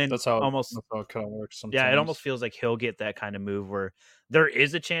Jack McGlynn that's how it kind of works sometimes. Yeah, it almost feels like he'll get that kind of move where there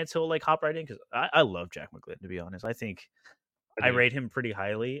is a chance he'll like hop right in because I love Jack McGlynn, to be honest. I think I rate him pretty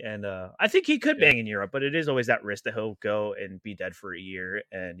highly, and I think he could bang in Europe, but it is always that risk that he'll go and be dead for a year,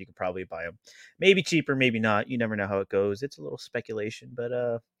 and you could probably buy him. Maybe cheaper, maybe not. You never know how it goes. It's a little speculation,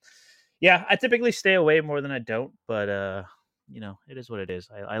 but yeah, I typically stay away more than I don't, but it is what it is.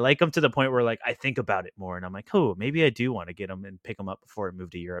 I like him to the point where like I think about it more, and I'm like, oh, maybe I do want to get him and pick him up before I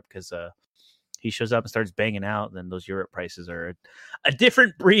move to Europe because he shows up and starts banging out, then those Europe prices are a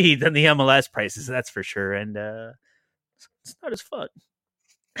different breed than the MLS prices, that's for sure, and it's not as fun.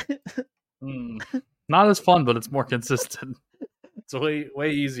 Not as fun, but it's more consistent. It's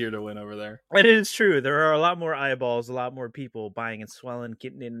way easier to win over there. It is true. There are a lot more eyeballs, a lot more people buying and swelling,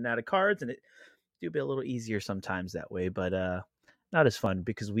 getting in and out of cards, and it do be a little easier sometimes that way, but not as fun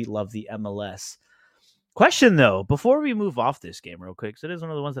because we love the MLS. Question though, before we move off this game real quick, so it is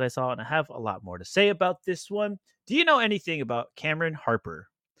one of the ones that I saw, and I have a lot more to say about this one. Do you know anything about Cameron Harper,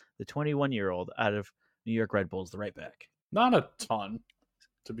 the 21-year-old out of New York Red Bulls, the right back? Not a ton,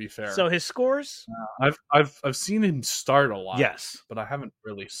 to be fair. So his scores? I've seen him start a lot. Yes, but I haven't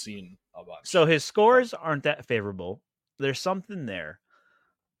really seen a bunch. So his scores aren't that favorable. There's something there.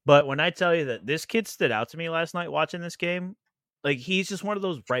 But when I tell you that this kid stood out to me last night watching this game, like he's just one of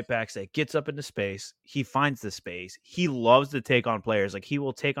those right backs that gets up into space. He finds the space. He loves to take on players. Like he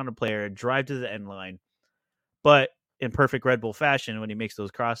will take on a player and drive to the end line. But in perfect Red Bull fashion, when he makes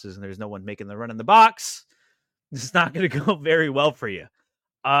those crosses and there's no one making the run in the box, it's not going to go very well for you.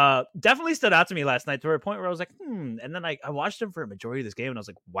 Definitely stood out to me last night to a point where I was like, And then I watched him for a majority of this game and I was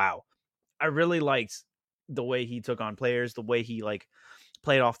like, wow, I really liked the way he took on players, the way he like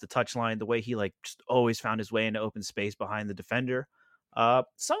played off the touchline, the way he like just always found his way into open space behind the defender.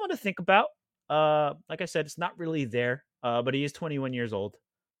 Someone to think about. Like I said, it's not really there, but he is 21 years old,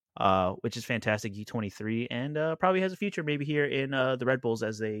 which is fantastic. He's 23 and probably has a future maybe here in the Red Bulls,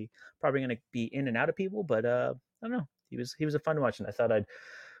 as they probably going to be in and out of people. But I don't know. He was a fun watch, and I thought I'd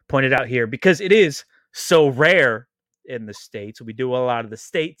point it out here because it is so rare in the States. We do a lot of the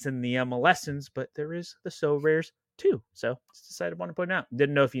States and the MLSs, but there is the so rares too. So just decided I want to point it out.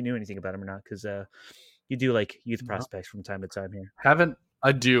 Didn't know if you knew anything about him or not, because you do like youth prospects from time to time here.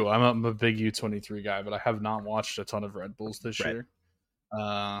 I do. I'm a big U23 guy, but I have not watched a ton of Red Bulls this year.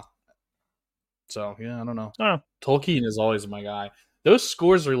 So yeah, I don't know. Tolkien is always my guy. Those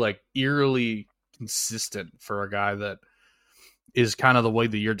scores are like eerily consistent for a guy that is kind of the way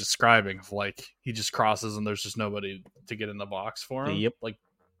that you're describing, of like he just crosses and there's just nobody to get in the box for him. Yep. Like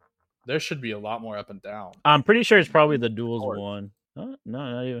there should be a lot more up and down. I'm pretty sure it's probably the duels one. No,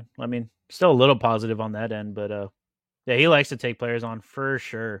 not even. I mean, still a little positive on that end, but yeah, he likes to take players on for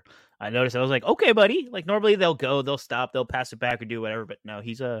sure. I noticed. I was like, okay, buddy. Like normally they'll go, they'll stop, they'll pass it back or do whatever, but no,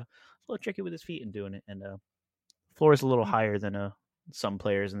 he's a little tricky with his feet and doing it, and floor is a little higher than some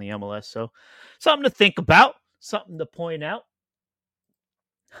players in the MLS. So something to think about, something to point out.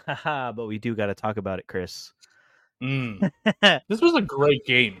 But we do got to talk about it, Chris. This was a great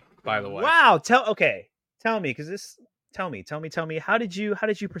game, by the way. Wow. Tell me, because tell me, how did you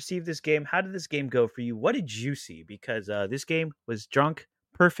perceive this game? How did this game go for you? What did you see? Because this game was drunk,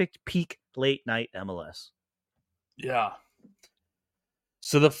 perfect, peak, late night MLS. Yeah.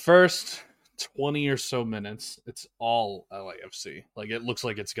 So the first 20 or so minutes, it's all LAFC. Like it looks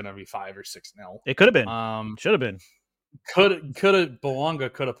like it's gonna be 5 or 6-0. It could have been. Should have been. Could have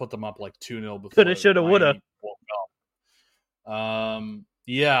Belonga could have put them up like 2-0 before. Could have, should have, would have.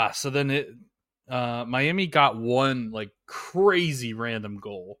 Yeah. So then Miami got one like crazy random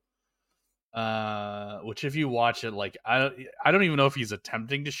goal. Which if you watch it, like I don't even know if he's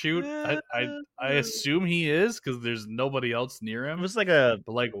attempting to shoot. I assume he is because there's nobody else near him. It was like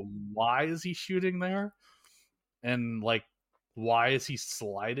why is he shooting there? And like, why is he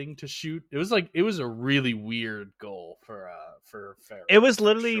sliding to shoot? It was a really weird goal for Ferrer. It was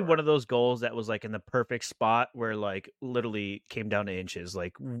literally one of those goals that was like in the perfect spot where like literally came down to inches,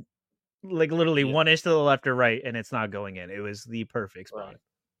 like literally 1 inch to the left or right, and it's not going in. It was the perfect spot. Right.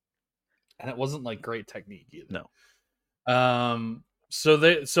 And it wasn't like great technique either. No.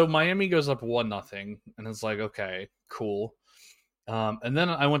 So Miami goes up 1-0, and it's like, okay, cool. And then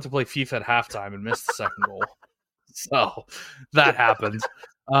I went to play FIFA at halftime and missed the second goal. So that happened.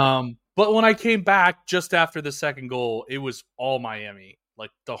 But when I came back just after the second goal, it was all Miami,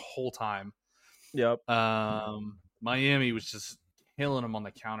 like the whole time. Yep. Miami was just killing them on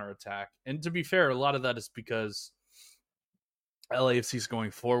the counterattack. And to be fair, a lot of that is because LAFC is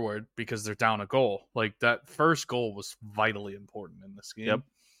going forward because they're down a goal. Like that first goal was vitally important in this game. Yep.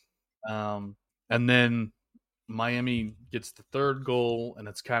 And then Miami gets the third goal, and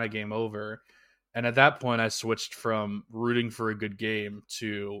it's kind of game over. And at that point, I switched from rooting for a good game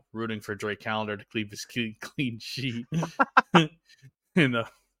to rooting for Drake Callender to keep his clean sheet. And the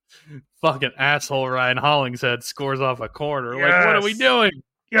fucking asshole Ryan Hollingshead scores off a corner. Yes. Like, what are we doing?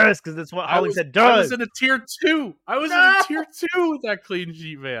 Yes, because that's what Hollingshead does. I was in a tier 2. I was in a tier 2 with that clean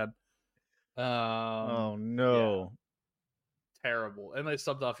sheet, man. Oh, no. Yeah. Terrible. And they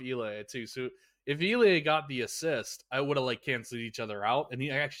subbed off Elie, too. So if Elie got the assist, I would have like canceled each other out. And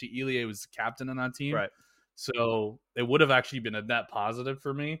Elie was the captain in that team. Right. So it would have actually been a net positive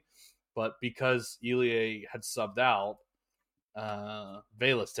for me. But because Elie had subbed out,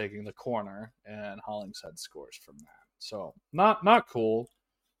 Vela's taking the corner, and Hollingshead scores from that. So not cool,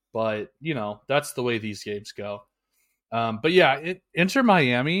 but that's the way these games go. But yeah, Inter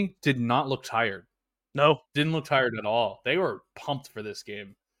Miami did not look tired. No, didn't look tired at all. They were pumped for this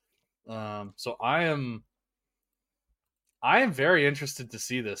game. So I am very interested to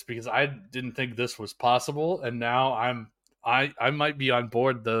see this because I didn't think this was possible, and now I might be on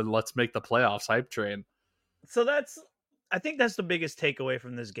board the let's make the playoffs hype train. So I think that's the biggest takeaway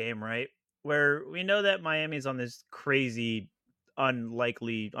from this game, right? Where we know that Miami's on this crazy,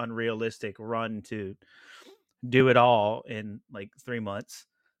 unlikely, unrealistic run to do it all in like 3 months.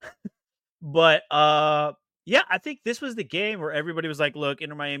 But yeah, I think this was the game where everybody was like, look,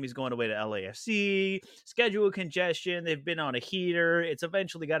 Inter Miami's going away to LAFC, schedule congestion, they've been on a heater, it's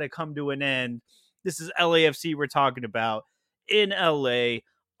eventually got to come to an end. This is LAFC we're talking about in LA.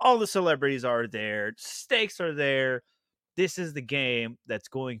 All the celebrities are there, stakes are there. This is the game that's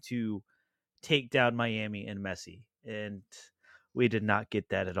going to take down Miami and Messi. And we did not get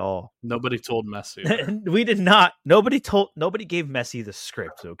that at all. Nobody told Messi. We did not. Nobody gave Messi the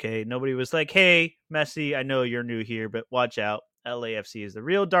script, okay? Nobody was like, hey, Messi, I know you're new here, but watch out. LAFC is the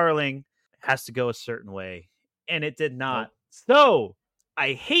real darling. It has to go a certain way. And it did not. So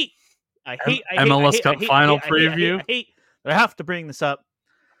I hate MLS Cup final preview. I have to bring this up.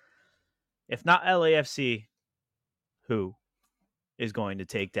 If not LAFC, who is going to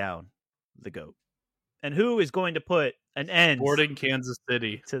take down the GOAT? And who is going to put an end Sporting Kansas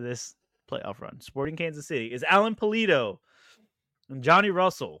City to this playoff run? Sporting Kansas City. Is Alan Pulido and Johnny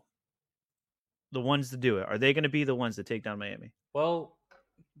Russell the ones to do it? Are they going to be the ones to take down Miami? Well,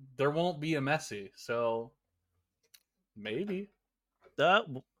 there won't be a Messi, so maybe. I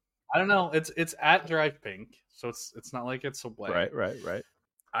don't know. It's at Drive Pink, so it's not like it's away. Right.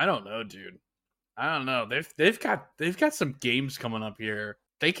 I don't know, dude. I don't know. They've got some games coming up here.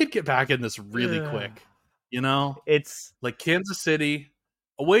 They could get back in this really quick. It's like Kansas City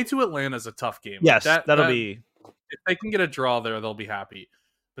away to Atlanta is a tough game. Yes, that'll be. If they can get a draw there, they'll be happy.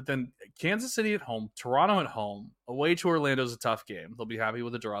 But then Kansas City at home, Toronto at home, away to Orlando is a tough game. They'll be happy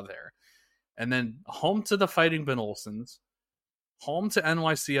with a draw there. And then home to the Fighting Ben Olsens, home to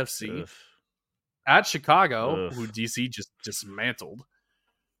NYCFC, at Chicago, who DC just dismantled,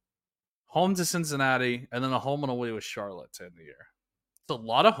 home to Cincinnati, and then a home and away with Charlotte to end the year. It's a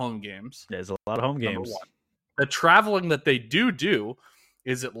lot of home games. There's a lot of home games. The traveling that they do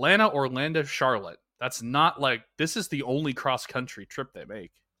is Atlanta, Orlando, Charlotte. That's not like this is the only cross-country trip they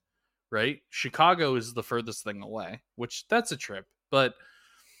make, right? Chicago is the furthest thing away, which that's a trip. But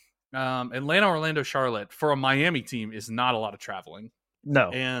Atlanta, Orlando, Charlotte for a Miami team is not a lot of traveling.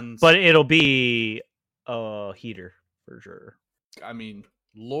 No, but it'll be a heater for sure. I mean,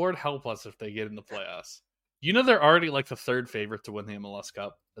 Lord help us if they get in the playoffs. They're already like the third favorite to win the MLS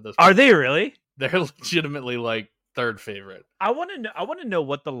Cup. Are they really? They're legitimately like third favorite. I want to know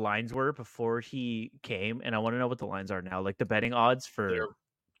what the lines were before he came, and I want to know what the lines are now. Like the betting odds They're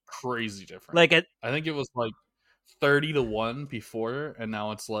crazy different. Like I think it was like 30-1 before, and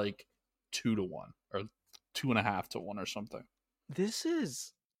now it's like 2-1 or 2.5 to 1 or something. This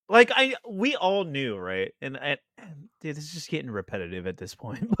is like we all knew, right? And dude, this is just getting repetitive at this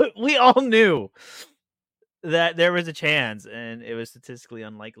point, but we all knew that there was a chance, and it was statistically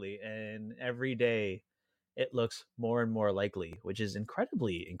unlikely. And every day, it looks more and more likely, which is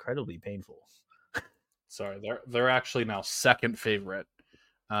incredibly, incredibly painful. Sorry, they're actually now second favorite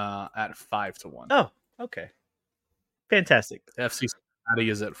at 5-1. Oh, okay. Fantastic. FC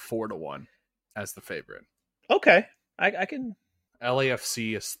Cincinnati is at 4-1 as the favorite. Okay. I can.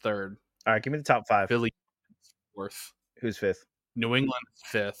 LAFC is third. All right, give me the top 5. Philly is fourth. Who's 5th? New England is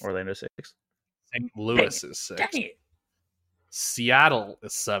fifth. Orlando 6th. St. Louis is sixth. Dang it. Seattle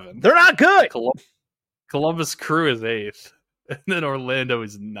is seventh. They're not good. Columbus Crew is eighth. And then Orlando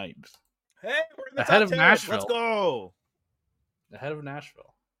is ninth. Hey, we're in the Ahead top of 10. Nashville. Let's go. Ahead of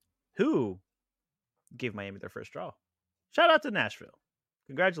Nashville. Who gave Miami their first draw? Shout out to Nashville.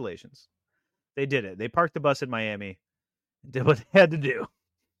 Congratulations. They did it. They parked the bus in Miami. Did what they had to do.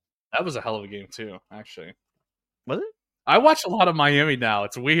 That was a hell of a game too, actually. Was it? I watch a lot of Miami now.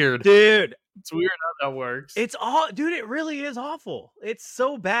 It's weird. Dude, It's weird how that works. it's all dude, it really is awful. It's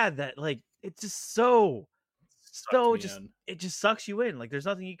so bad that like it's just so it just sucks you in. Like there's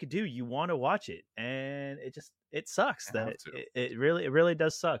nothing you could do. You want to watch it, and it sucks I that have to. it really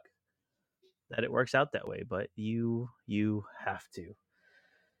does suck that it works out that way. But you have to.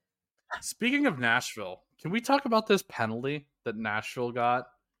 Speaking of Nashville, can we talk about this penalty that Nashville got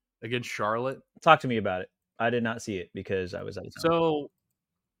against Charlotte? Talk to me about it. I did not see it because I was out of town.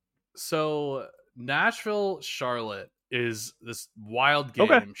 So Nashville Charlotte is this wild game.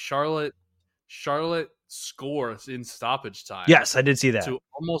 Okay. Charlotte scores in stoppage time. Yes, I did see that. To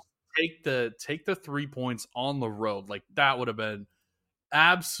almost take the 3 points on the road. Like that would have been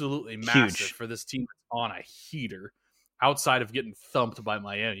absolutely massive Huge. for this team that's on a heater. Outside of getting thumped by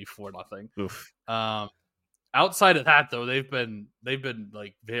Miami 4-0. Oof. Outside of that, though, they've been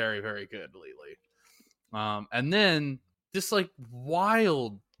like very, very good lately. And then this like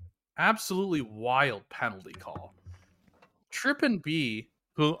absolutely wild penalty call. Trippin' B,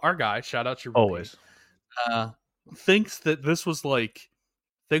 who our guy, shout out your Always. thinks that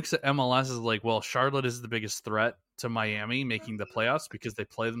MLS is like, well, Charlotte is the biggest threat to Miami making the playoffs because they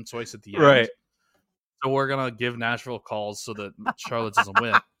play them twice at the end. Right. So we're gonna give Nashville calls so that Charlotte doesn't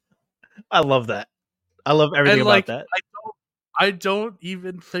win. I love that. I love everything about that. I don't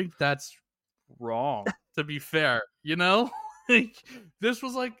even think that's wrong. To be fair, like this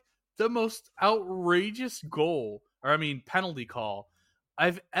was like the most outrageous penalty call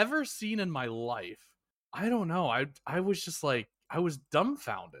I've ever seen in my life. I don't know. I was just like I was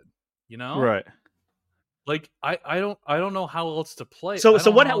dumbfounded. Right. Like I don't know how else to play. So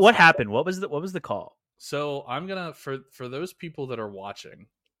what happened? What was the call? So I'm gonna for those people that are watching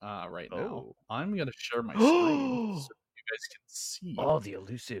right now, Oh. I'm gonna share my screen so you guys can see The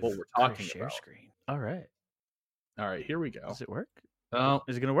elusive what we're talking share about. screen. All right. All right, here we go. Does it work? Oh,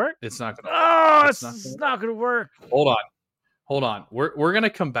 Is it gonna work? it's not gonna. Oh, It's it's not not gonna work. Hold on. We're gonna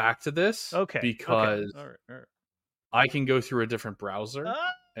come back to this. Okay. Because All right. I can go through a different browser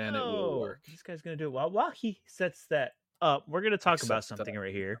and it will work. This guy's gonna do it while he sets that up. We're gonna talk about Set that something up.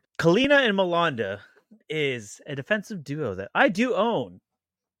 right here. Kalina and Malanda is a defensive duo that I do own,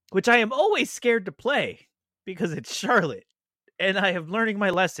 which I am always scared to play because it's Charlotte, and I am learning my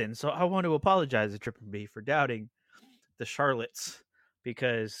lesson. So I want to apologize to Triple B for doubting the Charlottes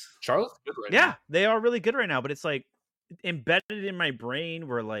because Charlotte's good right yeah, now. they are really good right now. But it's like embedded in my brain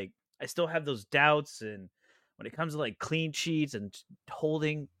where like I still have those doubts, and when it comes to like clean sheets and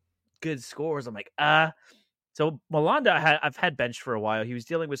holding good scores, I'm like, So Malanda, I've had benched for a while. He was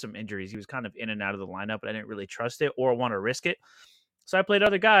dealing with some injuries. He was kind of in and out of the lineup, but I didn't really trust it or want to risk it. So I played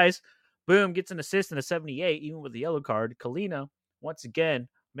other guys. Boom, gets an assist and a 78, even with the yellow card. Kalina, once again,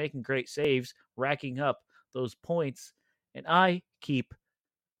 making great saves, racking up those points. And I keep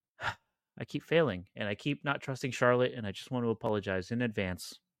failing, and I keep not trusting Charlotte, and I just want to apologize in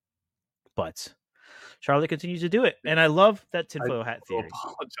advance. But Charlotte continues to do it, and I love that tinfoil hat I'll theory.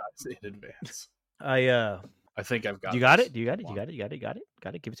 apologize in advance. I think I've got. You got this. it? You got it? Hold You on. got it? You got it? You got it?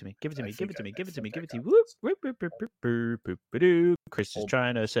 Got it? Give it to me. Give it to I me. Give think it to me. I- Give it to I me. think Give I it to me. got Whoop, this. whoop, whoop, whoop, whoop, whoop, whoop, whoop. Chris is Hold-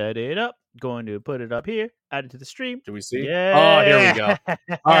 trying to set it up. Going to put it up here. Add it to the stream. Do we see? Yeah. Oh, here we go.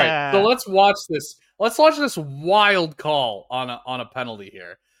 All right, so let's watch this. Let's watch this wild call on a penalty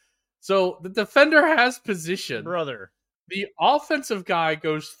here. So the defender has position. brother. The offensive guy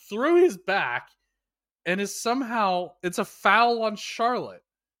goes through his back, and it's a foul on Charlotte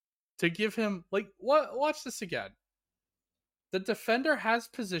to give him what? Watch this again. The defender has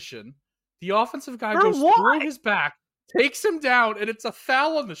position. The offensive guy For goes what? through his back, takes him down, and it's a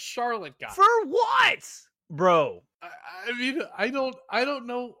foul on the Charlotte guy. For what, bro? I mean, I don't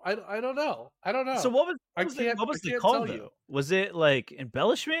know. I don't know. So what was I the can't call tell though? you. Was it like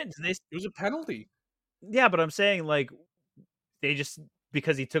embellishment? Did It was a penalty. yeah, but I'm saying like they just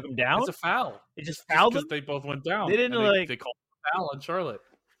because he took him down, It's a foul. it just fouled Because him. they both went down. They didn't, and like- they called a foul on Charlotte.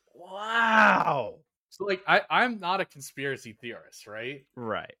 Wow. So I'm not a conspiracy theorist, right?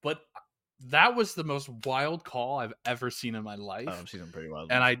 Right. But that was the most wild call I've ever seen in my life. I've seen them pretty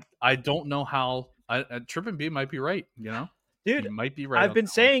wild. And I don't know how. Trip and B might be right. Dude, he might be right. I've been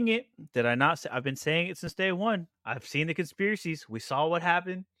saying it. Did I not? I've been saying it since day one. I've seen the conspiracies. We saw what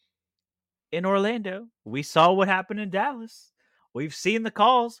happened in Orlando. We saw what happened in Dallas. We've seen the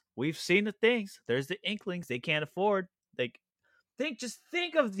calls. We've seen the things. There's the inklings they can't afford. Just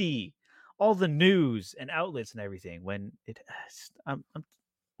think of all the news and outlets and everything when it.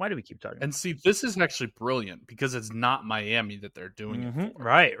 Why do we keep talking? And see, this is actually brilliant because it's not Miami that they're doing it for.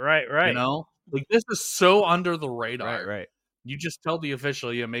 Right. This is so under the radar. Right. You just tell the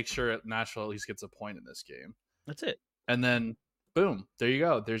official, make sure Nashville at least gets a point in this game. That's it. And then, boom, there you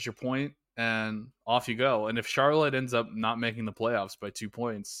go. There's your point, and off you go. And if Charlotte ends up not making the playoffs by 2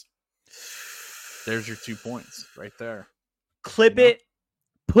 points, there's your 2 points right there. Clip it,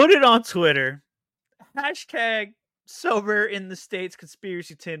 put it on Twitter. Hashtag Sober in the States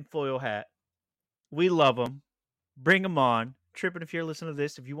conspiracy tinfoil hat. We love them. Bring them on. Trippin', if you're listening to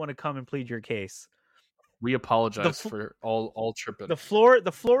this, if you want to come and plead your case. We apologize for all Trippin'. The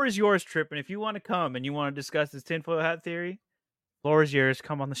floor is yours, Trippin'. If you want to come and you want to discuss this tinfoil hat theory, floor is yours.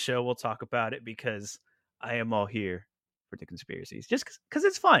 Come on the show. We'll talk about it because I am all here for the conspiracies. Just because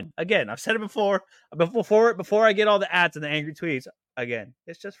it's fun. Again, I've said it before. Before I get all the ads and the angry tweets. Again,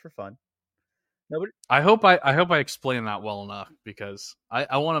 it's just for fun. Nobody. I hope I explained that well enough because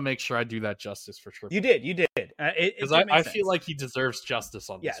I want to make sure I do that justice for Trippin'. You did. Because I feel like he deserves justice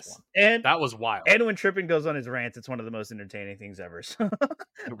on this one. And that was wild. And when Trippin' goes on his rants, it's one of the most entertaining things ever. So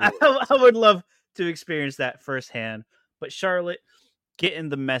I would love to experience that firsthand. But Charlotte getting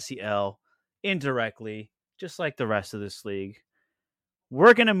the messy L indirectly, just like the rest of this league.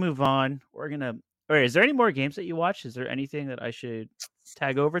 We're gonna move on. All right, is there any more games that you watch? Is there anything that I should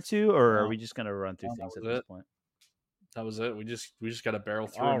tag over to, or are we just gonna run through things at this point? That was it. We just got to barrel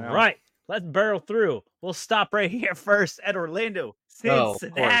through. All right, let's barrel through. We'll stop right here first at Orlando,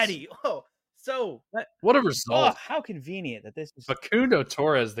 Cincinnati. What a result! Oh, how convenient that this is. Facundo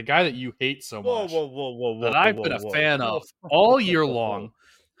Torres, the guy that you hate so much, that I've been a fan of all year long,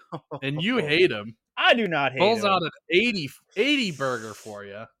 and you hate him. I do not hate him. Pulls out an 80 burger for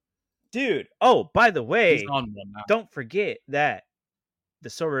you. Dude, by the way, he's on one now. Don't forget that the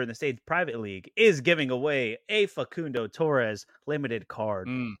Sober in the States Private League is giving away a Facundo Torres limited card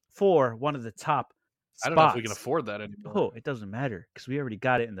for one of the top spots. I don't know if we can afford that anymore. Oh, it doesn't matter because we already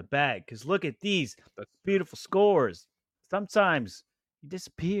got it in the bag. Because look at these beautiful scores. Sometimes he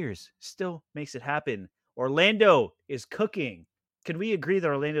disappears, still makes it happen. Orlando is cooking. Can we agree that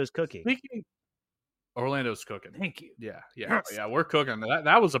Orlando is cooking? Orlando's cooking. Thank you. Yeah, we're cooking.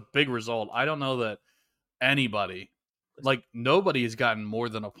 That was a big result. I don't know that anybody, nobody has gotten more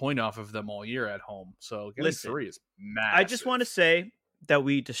than a point off of them all year at home. So getting 3 is massive. I just want to say that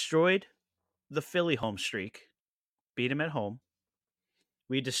we destroyed the Philly home streak, beat them at home.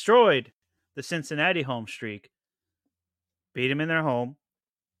 We destroyed the Cincinnati home streak, beat them in their home,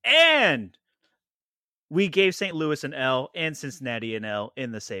 and we gave St. Louis an L and Cincinnati an L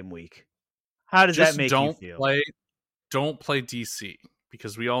in the same week. How does that make you feel? Don't play DC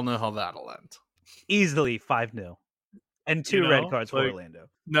because we all know how that'll end. Easily 5-0. And 2 red cards for Orlando.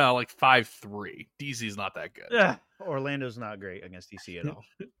 No, 5-3. DC's not that good. Orlando's not great against DC at all.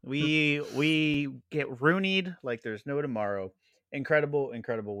 We get Rooney'd like there's no tomorrow. Incredible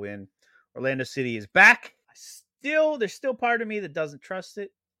win. Orlando City is back. There's still part of me that doesn't trust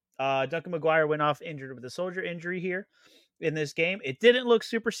it. Duncan McGuire went off injured with a shoulder injury here in this game. It didn't look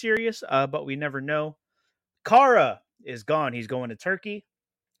super serious, but we never know. Kara is gone. He's going to Turkey.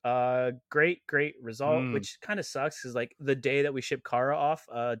 Great result, which kind of sucks because the day that we ship Kara off,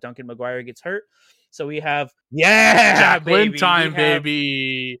 Duncan McGuire gets hurt. So we have Jacqueline time,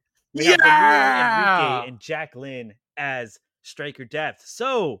 baby. We have Enrique and Jacqueline as striker depth.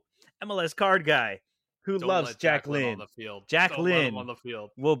 So MLS card guy who loves Jacqueline. Jacqueline on the field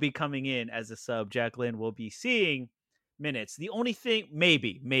will be coming in as a sub. Jacqueline will be seeing minutes. The only thing,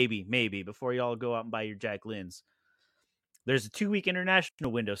 maybe before y'all go out and buy your Jacquelines, there's a 2-week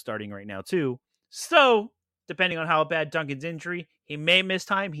international window starting right now too. So depending on how bad Duncan's injury, he may miss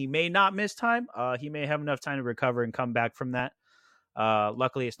time. He may not miss time. He may have enough time to recover and come back from that.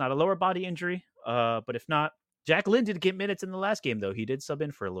 Luckily, it's not a lower body injury. But if not, Jacqueline did get minutes in the last game, though. He did sub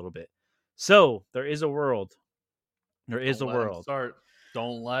in for a little bit. So there is a world.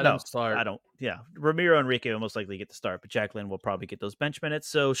 Don't let him start. I don't. Yeah. Ramiro and Enrique will most likely get the start, but Jacqueline will probably get those bench minutes.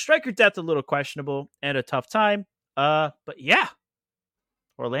 So striker depth a little questionable and a tough time. But yeah,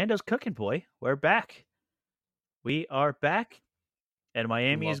 Orlando's cooking, boy. We're back. We are back, and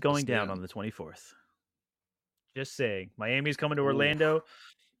Miami is going down on the 24th. Just saying, Miami's coming to Orlando.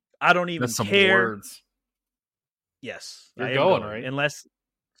 I don't even That's some care. words. Yes, You're I am going, right? Unless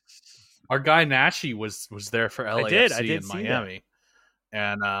our guy Nashi was there for LAFC I did in see Miami,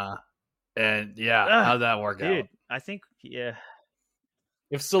 and yeah, that. how'd that work Dude, out? I think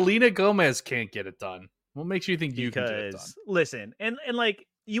If Selena Gomez can't get it done, what makes you think you can get it done? because listen, and like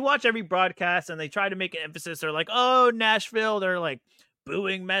you watch every broadcast and they try to make an emphasis. They're like, oh, Nashville, they're like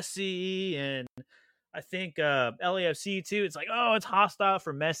booing Messi, and I think LAFC too. It's like, oh, it's hostile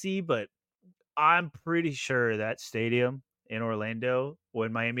for Messi, but I'm pretty sure that stadium in Orlando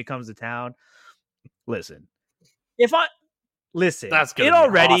when Miami comes to town. Listen, That's gonna it be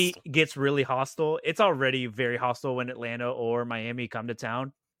already hostile. gets really hostile. It's already very hostile when Atlanta or Miami come to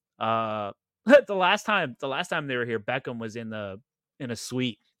town. The last time they were here, Beckham was in a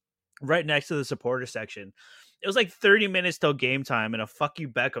suite right next to the supporter section. It was like 30 minutes till game time, and a "fuck you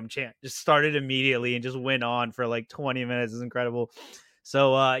Beckham" chant just started immediately and just went on for like 20 minutes. It's incredible.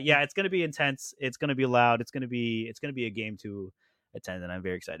 So yeah, it's gonna be intense. It's gonna be loud. It's gonna be a game to attend, and I'm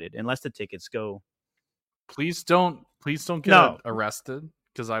very excited. Unless the tickets go. Please don't get No. arrested,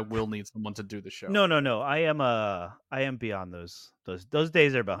 because I will need someone to do the show. No. I am beyond those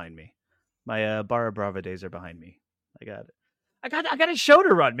days are behind me. My Barra Brava days are behind me. I got a show to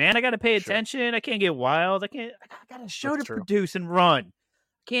run, man. I got to pay Sure. attention. I can't get wild. I got a show That's to true. produce and run.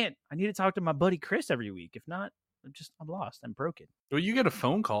 I need to talk to my buddy Chris every week. If not, I'm lost. I'm broken. Well, you get a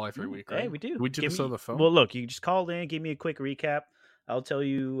phone call every week, right? Hey, we do. We do this on the phone. Well, look, you just call in, give me a quick recap. I'll tell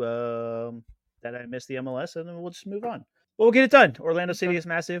you that I missed the MLS, and then we'll just move on. But we'll get it done. Orlando City is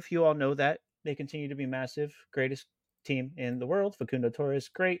massive. You all know that. They continue to be massive. Greatest team in the world. Facundo Torres,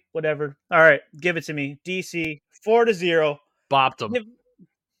 great. Whatever. All right, give it to me. DC 4-0. Bopped him.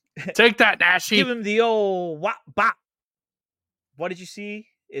 Take that, Nashi. Give him the old wop bop. What did you see?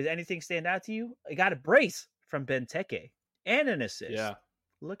 Is anything stand out to you? I got a brace from Benteke and an assist. Yeah.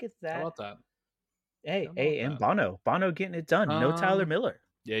 Look at that. How about that? Hey, and Bono getting it done. No Tyler Miller.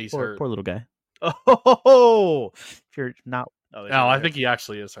 Yeah, he's Poor hurt. little guy. Oh, if you're not. No, I think he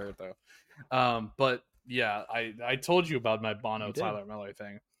actually is hurt though. But yeah, I told you about my Bono Tyler Miller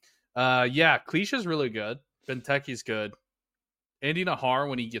thing. Yeah, Cliché's really good. Benteke's good. Andy Nahar,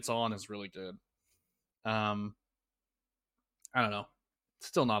 when he gets on, is really good. I don't know.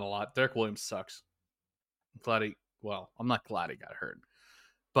 Still not a lot. Derek Williams sucks. I'm not glad he got hurt.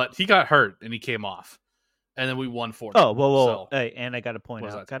 But he got hurt and he came off. And then we won 4. Oh, whoa. So, hey, and I got to point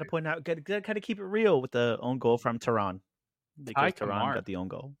out. Got to keep it real with the own goal from Tehran. Because Tehran got the own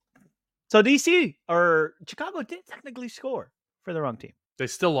goal. So DC or Chicago did technically score for the wrong team. They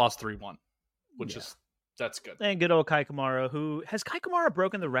still lost 3-1, which is that's good. And good old Kai Kamara, who has Kai Kamara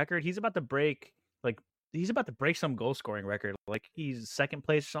broken the record? He's about to break some goal scoring record. Like he's second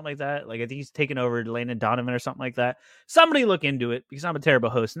place or something like that. Like I think he's taken over Landon Donovan or something like that. Somebody look into it because I'm a terrible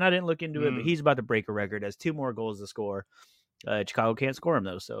host and I didn't look into it, but he's about to break a record. Has 2 more goals to score. Chicago can't score him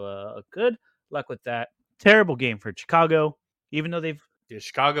though. So good luck with that. Terrible game for Chicago, even though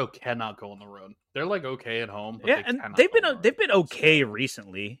Chicago cannot go on the road. They're like okay at home, but they've been okay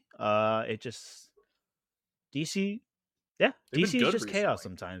recently. It just DC. Yeah, DC is just chaos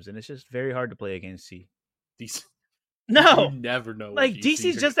sometimes, and it's just very hard to play against DC. No, you never know. Like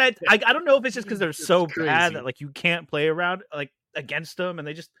DC's just that. I don't know if it's just because they're so bad that like you can't play around like against them, and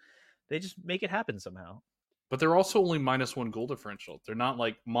they just make it happen somehow. But they're also only -1 goal differential. They're not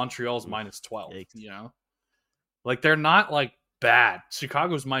like Montreal's -12. Yikes. You know, like they're not like bad.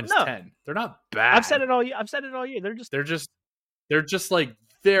 Chicago's -10. They're not bad. I've said it all year. They're just like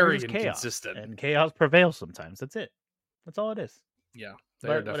very inconsistent, and chaos prevails sometimes. That's it. That's all it is. Yeah,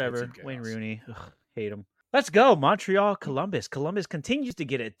 but whatever. Wayne Rooney, hate him. Let's go, Montreal, Columbus. Columbus continues to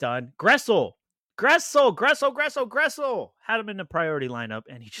get it done. Gressel had him in the priority lineup,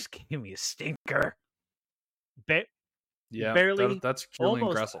 and he just gave me a stinker. Barely. That's Julian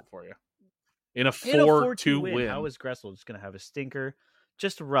Gressel for you. In a 4-2 win. How is Gressel just going to have a stinker?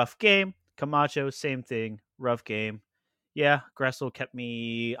 Just a rough game. Camacho, same thing. Rough game. Yeah, Gressel kept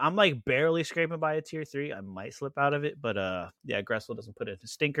me. I'm like barely scraping by a tier 3. I might slip out of it, but yeah, Gressel doesn't put it in a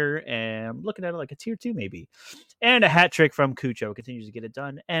stinker, and I'm looking at it like a tier 2 maybe. And a hat trick from Cucho continues to get it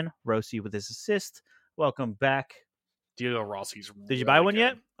done, and Rossi with his assist. Welcome back. Diego Rossi's. Did you buy one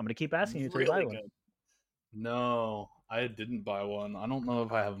yet? I'm gonna keep asking you to buy one. No, I didn't buy one. I don't know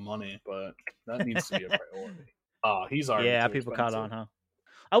if I have money, but that needs to be a priority. He's already. Yeah, people caught on, huh?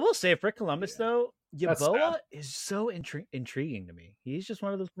 I will say for Columbus though. Yeboah is so intriguing to me. He's just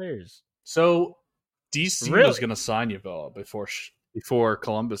one of those players. So DC was going to sign Yeboah before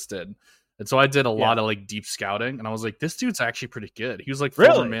Columbus did. And so I did a lot of like deep scouting, and I was like, this dude's actually pretty good. He was like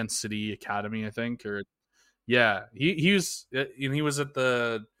former Man City Academy, I think, or he was at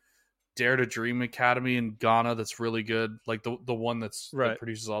the Dare to Dream Academy in Ghana that's really good. Like the one that Right.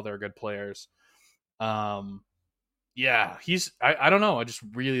 produces all their good players. Yeah, I don't know. I just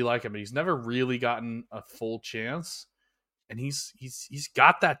really like him, but he's never really gotten a full chance. And he's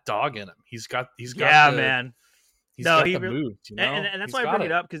got that dog in him. He's got man. He's got the moves, you know? And that's why I bring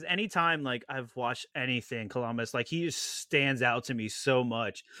it up, because anytime like I've watched anything Columbus, like he just stands out to me so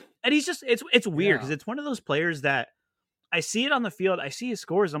much. And he's just it's weird because it's one of those players that I see it on the field, I see his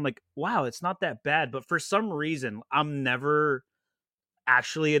scores, I'm like, wow, it's not that bad. But for some reason, I'm never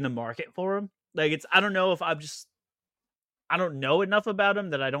actually in the market for him. Like I don't know if I don't know enough about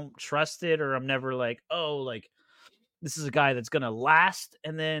him that I don't trust it, or I'm never like, oh, like this is a guy that's going to last.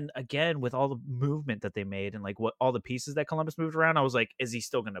 And then again, with all the movement that they made and like what all the pieces that Columbus moved around, I was like, is he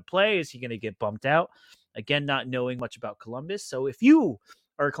still going to play? Is he going to get bumped out? Again, not knowing much about Columbus. So if you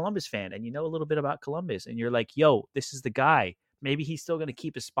are a Columbus fan and you know a little bit about Columbus and you're like, yo, this is the guy, maybe he's still going to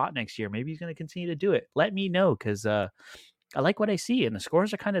keep his spot next year. Maybe he's going to continue to do it. Let me know, because I like what I see and the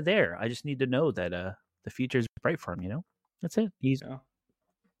scores are kind of there. I just need to know that the future is bright for him, you know? That's it.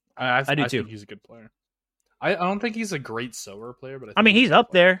 I do too. think he's a good player. I don't think he's a great sober player, but I mean, he's up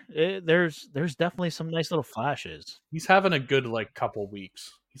there. There's definitely some nice little flashes. He's having a good couple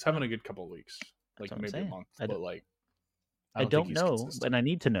weeks. He's having a good couple weeks, like maybe a month. But I don't know, and I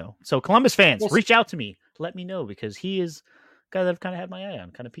need to know. So Columbus fans, reach out to me. Let me know, because he is a guy that I've kind of had my eye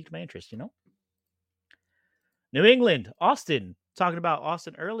on, kind of piqued my interest, you know? New England, Austin, talking about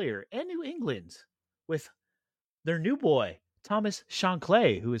Austin earlier, and New England with their new boy, Thomas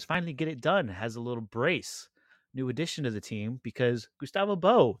Shankly, who is finally get it done, has a little brace. New addition to the team, because Gustavo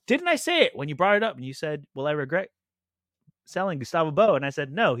Bo, didn't I say it when you brought it up and you said, will I regret selling Gustavo Bo? And I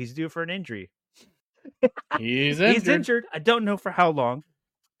said, no, he's due for an injury. He's injured. He's injured. I don't know for how long.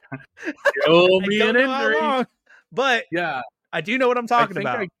 It'll be an injury. But yeah, I do know what I'm talking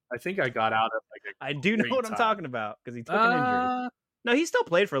about. I think I got out of I do know what I'm talking about, because he took an injury. No, he still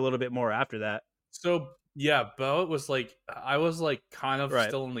played for a little bit more after that. So yeah, Bo was I was kind of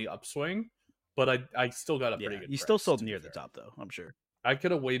still in the upswing, but I still got a pretty good. You still sold near the top though, I'm sure. I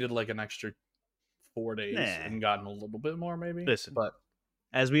could have waited an extra 4 days and gotten a little bit more, maybe. Listen, but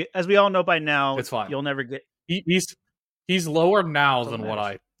as we all know by now, it's fine. You'll never get. He's lower now than what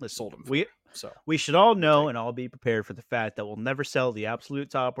I sold him for. So we should all know and all be prepared for the fact that we'll never sell the absolute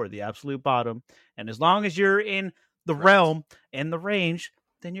top or the absolute bottom. And as long as you're in the realm and the range,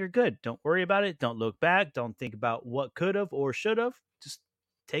 then you're good. Don't worry about it. Don't look back. Don't think about what could have or should have. Just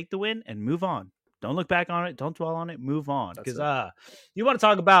take the win and move on. Don't look back on it. Don't dwell on it. Move on. Because you want to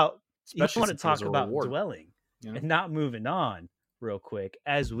talk about dwelling and not moving on real quick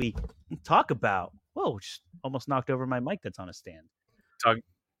as we talk about. Whoa, just almost knocked over my mic that's on a stand.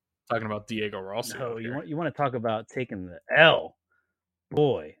 Talking about Diego Rossi. No, you want to talk about taking the L.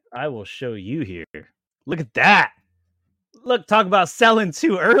 Boy, I will show you here. Look at that. Look, talk about selling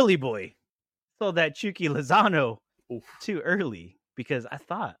too early, boy. Sold that Chucky Lozano too early, because I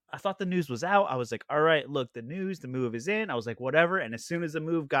thought the news was out. I was like, all right, look, the move is in. I was like, whatever. And as soon as the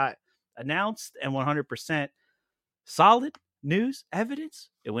move got announced and 100% solid news evidence,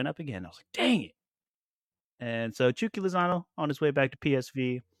 it went up again. I was like, dang it. And so Chucky Lozano on his way back to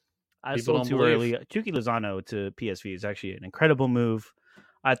PSV. I sold too early. Chucky Lozano to PSV is actually an incredible move.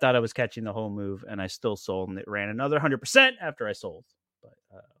 I thought I was catching the whole move, and I still sold, and it ran another 100% after I sold. But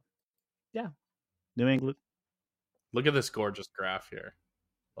yeah, New England. Look at this gorgeous graph here.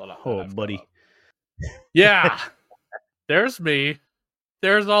 Oh, buddy. Yeah, there's me.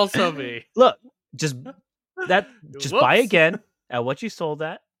 There's also me. Look, just buy again at what you sold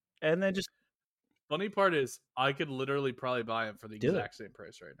at, and then just. Funny part is, I could literally probably buy him for the exact same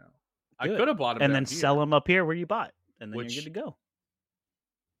price right now. I Do could have bought him and down then here, sell him up here where you bought, and then you're good to go.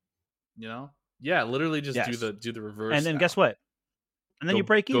 You know, yeah, literally just do the reverse, and then guess what? And then you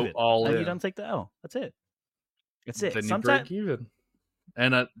break even. All and in. You don't take the L. That's it. That's it. Then you break even.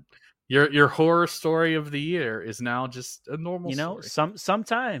 And your horror story of the year is now just a normal. You know, story.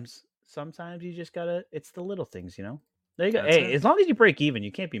 sometimes you just gotta. It's the little things, you know. There you go. Hey, as long as you break even,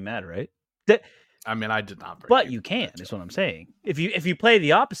 you can't be mad, right? I mean, I did not break but even. You can. Is what I'm saying. If you play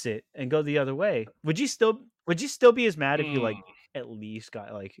the opposite and go the other way, would you still be as mad if you at least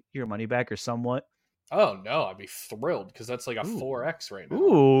got your money back or somewhat? Oh no, I'd be thrilled because that's a 4x right now.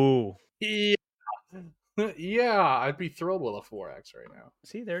 Ooh, yeah, I'd be thrilled with a 4x right now.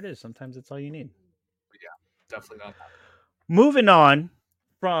 See, there it is. Sometimes it's all you need. Yeah, definitely not. Moving on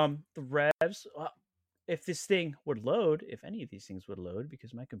from the Revs. If this thing would load, if any of these things would load,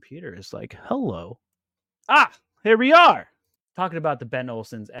 because my computer is like, hello. Here we are. Talking about the Ben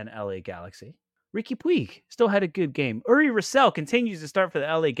Olsens and LA Galaxy. Ricky Puig still had a good game. Uri Russell continues to start for the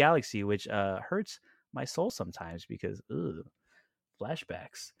LA Galaxy, which hurts my soul sometimes because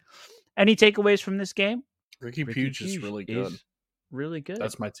flashbacks. Any takeaways from this game? Ricky Puig is really good. Really good.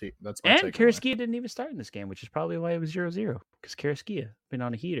 That's my take. That's my and takeaway. Karaskia didn't even start in this game, which is probably why it was 0-0 because Karaskia been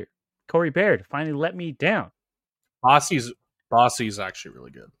on a heater. Corey Baird finally let me down. Bossy's actually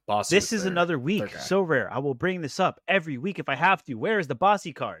really good. Bossy this is another week. So rare. I will bring this up every week if I have to. Where is the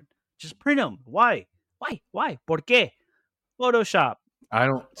Bossy card? Just print them. Why? ¿Por qué? Photoshop. I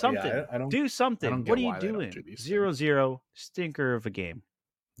don't. Something. Yeah, I don't do something. I don't What are get you why they don't doing? do these 0-0. Stinker of a game.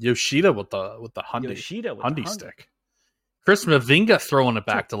 Yoshida with the Hyundai Yoshida with Hyundai the stick. Chris Mavinga throwing it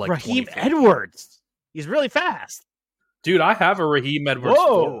back to like Raheem 20 feet. Edwards. He's really fast. Dude, I have a Raheem Edwards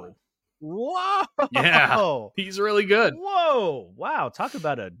forward. Whoa. Yeah, he's really good. Whoa. Wow. Talk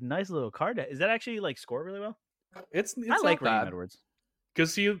about a nice little card. Is that actually like score really well? It's I like Raheem bad. Edwards.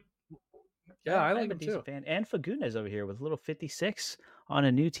 Because I like I'm a him decent too. fan. And Fagundes over here with a little 56 on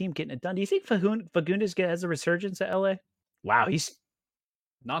a new team getting it done. Do you think Fagundes has a resurgence at LA? Wow, he's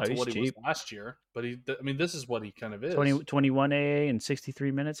Not to he's what he was cheap. last year, but this is what he kind of is. 21 AA in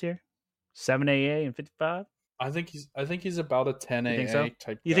 63 minutes here. 7 AA in 55. I think he's about a 10 AA think so?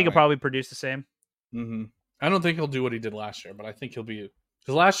 type. You think he'll probably produce the same? Mm-hmm. I don't think he'll do what he did last year, but I think he'll be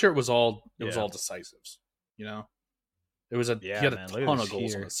because last year it was all decisives. You know, he had a ton of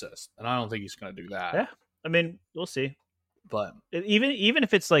goals and assists, and I don't think he's going to do that. Yeah, I mean, we'll see. But even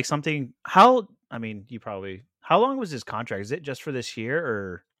if it's like something, how long was his contract? Is it just for this year,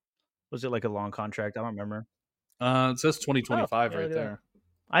 or was it like a long contract? I don't remember. It says 2025 right there.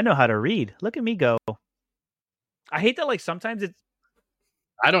 I know how to read. Look at me go. I hate that. Like sometimes it's.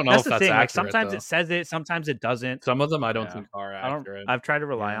 I don't know if that's accurate. Like, sometimes it says it, sometimes it doesn't. Some of them I don't think are accurate. I've tried to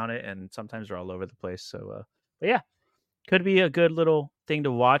rely on it, and sometimes they're all over the place. So, but yeah, could be a good little thing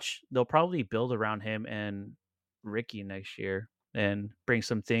to watch. They'll probably build around him and Ricky next year and bring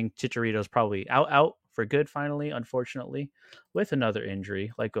something. Chicharito's probably out for good finally, unfortunately, with another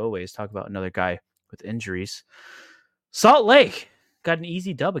injury. Like always, talk about another guy with injuries. Salt Lake got an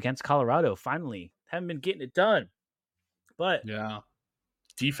easy dub against Colorado. Finally, haven't been getting it done. But yeah,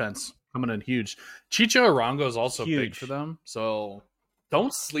 defense coming in huge. Chicho Arango is also huge. Big for them, so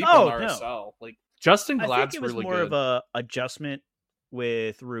don't sleep on RSL. No. Like Justin Glad's I think it was really more good. of a adjustment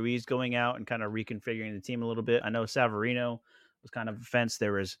with Ruiz going out and kind of reconfiguring the team a little bit. I know Savarino was kind of a fence.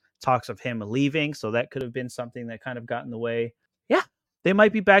 There was talks of him leaving, so that could have been something that kind of got in the way. Yeah, they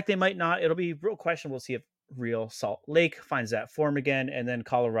might be back. They might not. It'll be real questionable to see if real Salt Lake finds that form again, and then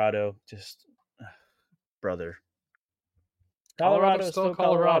Colorado just brother. Colorado's still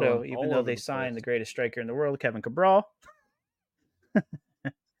Colorado, even though they signed the greatest striker in the world, Kevin Cabral.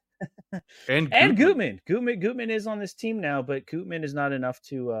 and Gutman. Gutman is on this team now, but Gutman is not enough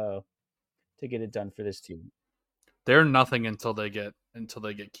to get it done for this team. They're nothing until they get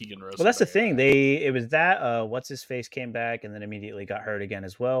Keegan Rose. Well, that's the thing. It was that what's his face came back and then immediately got hurt again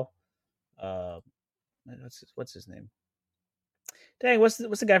as well. What's his name? Dang, what's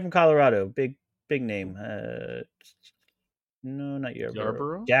the guy from Colorado? Big name. No, not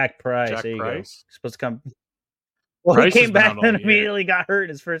Yarborough. Jack Price. There you go. He's supposed to come. Well, Price he came back and immediately got hurt in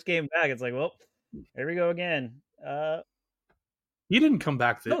his first game back. It's like, well, here we go again. He didn't come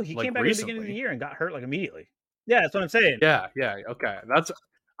back. No, he came back at the beginning of the year and got hurt like immediately. Yeah, that's what I'm saying. Yeah, okay.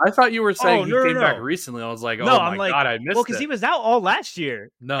 I thought you were saying he came back recently. I was like, God, I missed it. Well, because he was out all last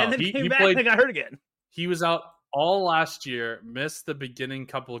year. No, and then he came back and got hurt again. He was out all last year, missed the beginning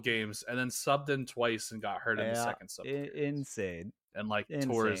couple of games, and then subbed in twice and got hurt in the second sub. Insane. And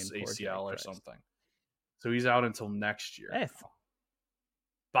tore his ACL or something. So he's out until next year.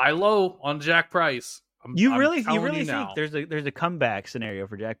 Buy low on Jack Price. You really think there's a comeback scenario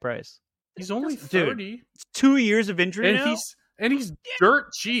for Jack Price? He's only 30. Dude, 2 years of injury now? He's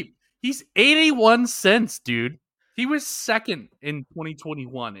dirt cheap. He's 81 cents, dude. He was second in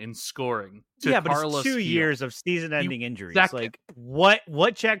 2021 in scoring. But it's 2 years of season-ending injuries. Like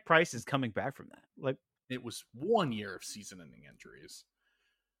what Jack Price is coming back from that? Like it was 1 year of season-ending injuries.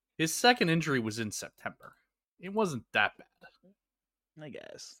 His second injury was in September. It wasn't that bad, I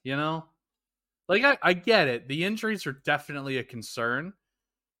guess. You know, like I get it. The injuries are definitely a concern,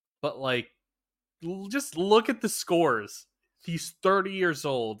 but just look at the scores. He's 30 years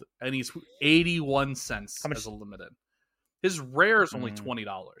old, and he's 81 cents as a limited. His rare is only $20.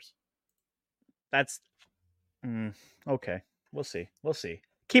 That's okay. We'll see.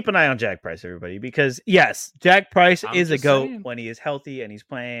 Keep an eye on Jack Price, everybody, because yes, Jack Price is a GOAT when he is healthy and he's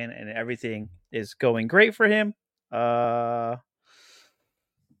playing and everything is going great for him. Yeah.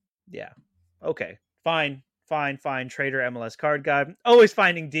 Okay. Fine. Fine trader MLS card guy. Always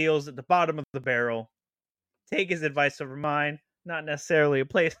finding deals at the bottom of the barrel. Take his advice over mine. Not necessarily a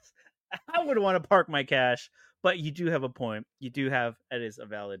place I would want to park my cash, but you do have a point. You do have, it is a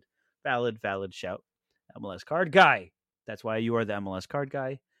valid shout. MLS card guy. That's why you are the MLS card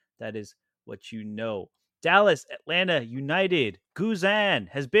guy. That is what you know. Dallas, Atlanta United, Guzan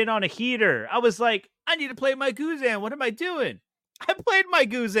has been on a heater. I was like, I need to play my Guzan. What am I doing? I played my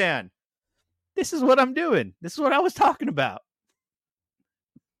Guzan. This is what I'm doing. This is what I was talking about.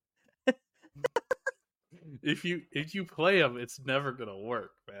 If you play him, it's never gonna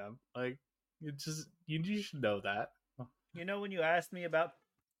work, man. Like you should know that. You know when you asked me about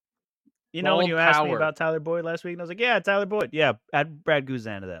Tyler Boyd last week, and I was like, yeah, Tyler Boyd. Yeah, add Brad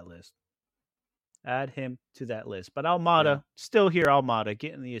Guzan to that list. Add him to that list. But Almada, still here, Almada,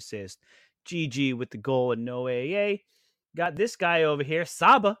 getting the assist. GG with the goal and no AA. Got this guy over here,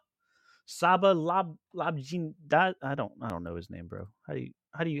 Saba Labjin. I don't know his name, bro.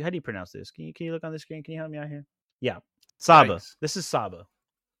 How do you pronounce this? Can you look on the screen? Can you help me out here? Yeah. Saba. Thanks. This is Saba.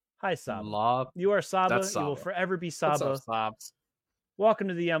 Hi, Saba. Lob. You are Saba. That's Saba. You will forever be What's Saba. up, Sobs? Welcome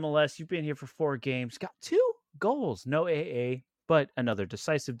to the MLS. You've been here for 4 games. Got 2 goals. No AA, but another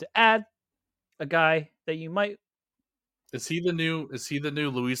decisive to add. A guy that you might. Is he the new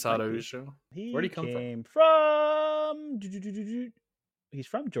Luis Araujo? Where'd he come from? He's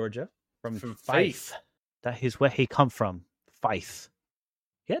from Georgia. From Fife. That is where he come from. Fife.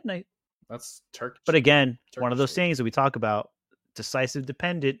 He had nice. That's Turkish. But again, Turkish one of those things that we talk about, decisive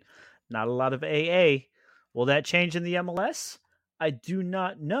dependent, not a lot of AA. Will that change in the MLS? I do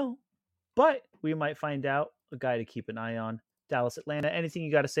not know, but we might find out. A guy to keep an eye on. Dallas, Atlanta. Anything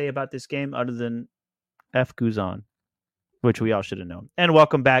you got to say about this game other than F Guzan, which we all should have known. And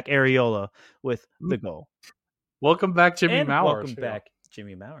welcome back, Areola, with the goal. Welcome back, Jimmy Mauer. Welcome back,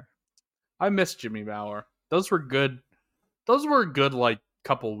 Jimmy Mauer. I miss Jimmy Mauer. Those were good. Those were a good like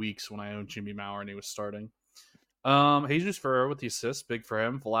couple weeks when I owned Jimmy Mauer and he was starting. Jesus Ferrer with the assist, big for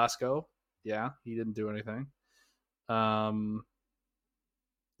him. Velasco, yeah, he didn't do anything.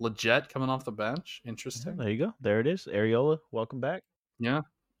 Leggett coming off the bench, interesting. There you go. There it is. Areola, welcome back. Yeah,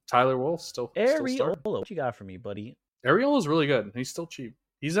 Tyler Wolf still. Areola, what you got for me, buddy? Areola's really good. He's still cheap.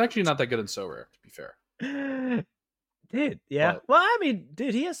 He's actually not that good in so rare, to be fair. Dude, yeah. But, well, I mean,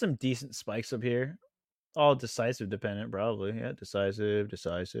 dude, he has some decent spikes up here. All decisive dependent, probably. Yeah, decisive.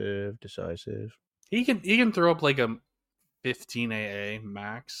 He can throw up like a 15 AA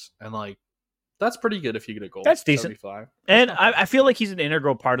max, and like that's pretty good if you get a goal. That's decent. 75. And I feel like he's an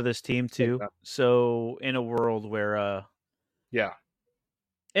integral part of this team too. So in a world where they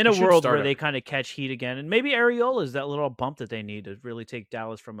kind of catch heat again, and maybe Areola is that little bump that they need to really take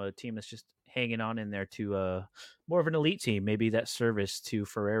Dallas from a team that's just hanging on in there to more of an elite team. Maybe that service to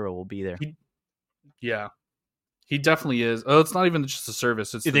Ferreira will be there. He definitely is. Oh, it's not even just a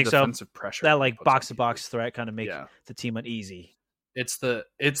service. It's the defensive pressure. That like box-to-box threat kind of makes the team uneasy. It's the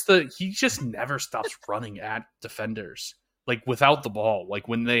he just never stops running at defenders, like without the ball, like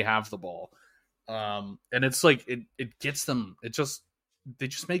when they have the ball. And it's like it gets them. They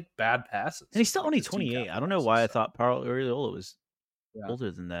just make bad passes. And he's still only 28. I don't know why I thought Paulo Areola was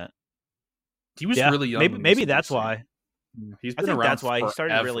older than that. He was really young. Maybe that's why. He's been around. That's why he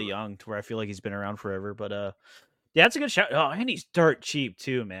started really young, to where I feel like he's been around forever. But yeah, that's a good shot. Oh, and he's dirt cheap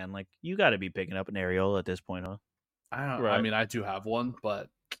too, man. Like you got to be picking up an Areola at this point, huh? I don't. Right. I mean, I do have one, but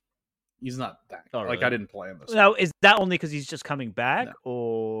he's not that. Oh, like really? I didn't play him this. Now, is that only because he's just coming back,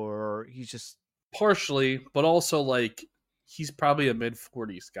 or he's just partially, but also like he's probably a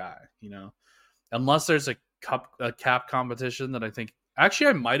mid-40s guy, you know, unless there's a cap competition that I think. Actually,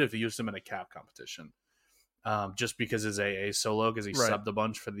 I might have used him in a cap competition, just because his AA is so low because he subbed a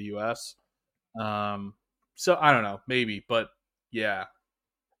bunch for the US. So I don't know, maybe, but yeah,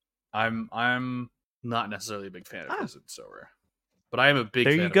 I'm not necessarily a big fan of his so rare, but I am a big.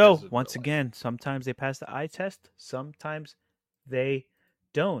 There fan you of go. his Once again, sometimes they pass the eye test, sometimes they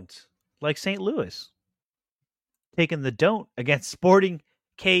don't. Like St. Louis taking the don't against Sporting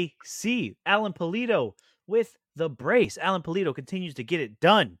KC. Alan Pulido with the brace. Alan Pulido continues to get it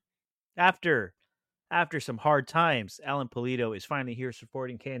done after some hard times. Alan Pulido is finally here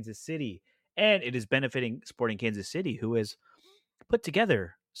supporting Kansas City, and it is benefiting Sporting Kansas City, who has put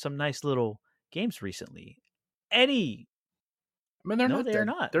together some nice little games recently. I mean, they're not. They're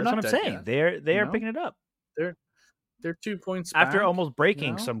not. They're That's not what I'm saying. Yet. They are picking it up. They're 2 points after back, almost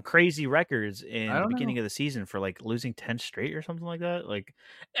breaking some crazy records in the beginning of the season for like losing 10 straight or something like that. Like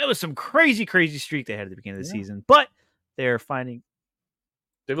it was some crazy streak they had at the beginning of the season, but they're finding.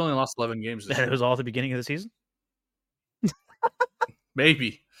 They've only lost 11 games. It was all at the beginning of the season.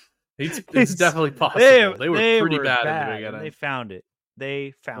 Maybe It's definitely possible. They were pretty bad in the beginning. And they found it.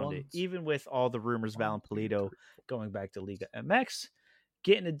 They found One, it. Even with all the rumors of Alan 1, 2, Polito 3, 4. going back to Liga MX,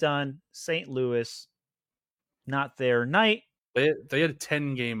 getting it done. St. Louis, not their night. They had a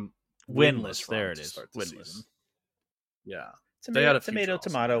 10-game Winless. run There it to is. start the Winless. season. Yeah, Tomato, they had a few tomato, draws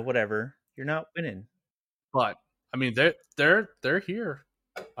in tomato, there. whatever. You're not winning. But I mean, they're here.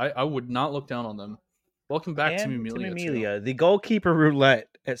 I would not look down on them. Welcome back to And Emilia. Emilia, the goalkeeper roulette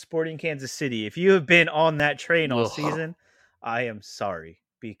at Sporting Kansas City. If you have been on that train all Ugh. season, I am sorry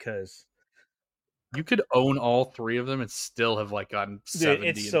because You could own all 3 of them and still have like gotten 70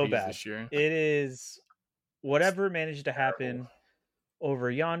 it's so in bad. this year. It is whatever managed to happen over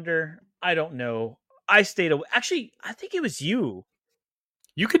yonder. I don't know. I stayed away. Actually, I think it was you.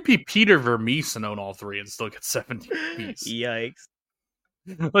 You could be Peter Vermees and own all 3 and still get 70 apiece. Yikes.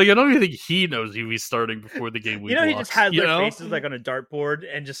 Like, I don't even think he knows he'd be starting before the game week. He just has their know? faces like on a dartboard,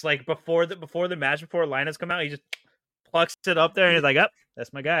 and just like before the match, before lineups come out, he just plucks it up there and he's like, "Up,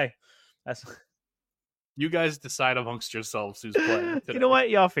 that's my guy." That's You guys decide amongst yourselves who's playing. Today. You know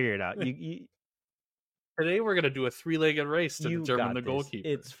what? Y'all figure it out. Today we're gonna do a 3-legged race to determine the goalkeeper.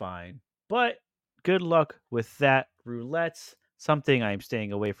 It's fine. But good luck with that roulette. Something I'm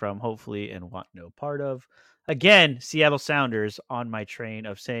staying away from, hopefully, and want no part of. Again, Seattle Sounders on my train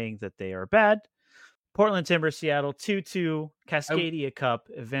of saying that they are bad. Portland Timbers, Seattle 2-2. Cascadia Cup,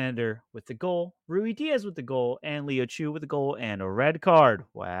 Evander with the goal. Rui Diaz with the goal. And Leo Chu with the goal. And a red card.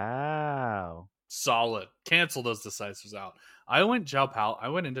 Wow. Solid. Cancel those decisors out. I went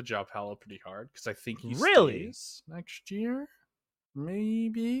into João Paulo pretty hard because I think he stays next year.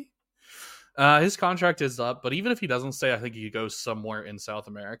 Maybe. His contract is up, but even if he doesn't stay, I think he goes somewhere in South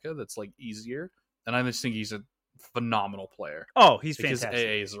America that's like easier. And I just think he's a phenomenal player. Oh, he's because fantastic.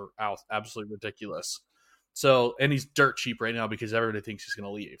 AAs are absolutely ridiculous. So, and he's dirt cheap right now because everybody thinks he's going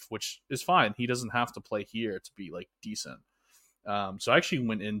to leave, which is fine. He doesn't have to play here to be like decent. So I actually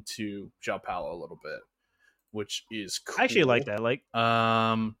went into João Paulo a little bit, which is cool. I actually like that. Like,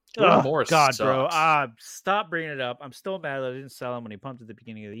 Morris God, sucks. bro. Stop bringing it up. I'm still mad that I didn't sell him when he pumped at the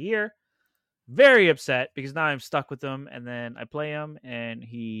beginning of the year. Very upset because now I'm stuck with him, and then I play him and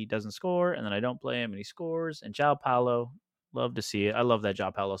he doesn't score, and then I don't play him and he scores. And João Paulo, love to see it. I love that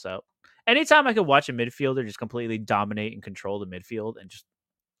João Paulo's out. Anytime I could watch a midfielder just completely dominate and control the midfield and just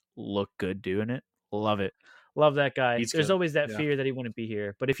look good doing it, love it. Love that guy. He's There's good. always that fear that he wouldn't be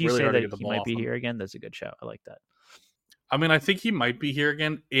here, but if you Really say hard to that get the he ball might be off him. here again, that's a good shout. I like that. I mean, I think he might be here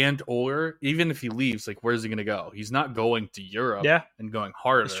again, or even if he leaves, like, where's he going to go? He's not going to Europe and going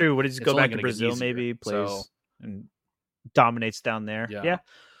harder. It's true. What does he It's go only back to gonna get Brazil? easier. Maybe plays So- and dominates down there. Yeah.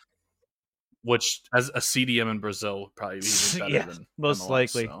 Which, as a CDM in Brazil, would probably be even better Yeah, than most MLS,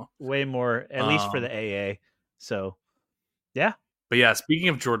 likely. so. Way more, at least for the AA. So, yeah. But yeah, speaking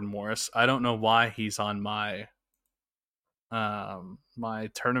of Jordan Morris, I don't know why he's on my my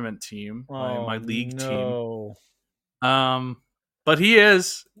tournament team, my league team. But he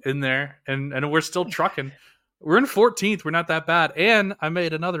is in there, and we're still trucking. We're in 14th. We're not that bad. And I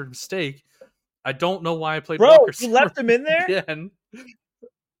made another mistake. I don't know why I played Walker. You left him in there? Again.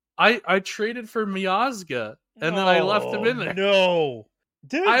 I traded for Miazga, and then I left him in there. No,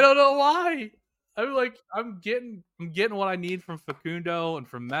 dude. I don't know why. I'm getting what I need from Facundo and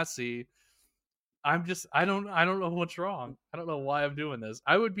from Messi. I don't know what's wrong. I don't know why I'm doing this.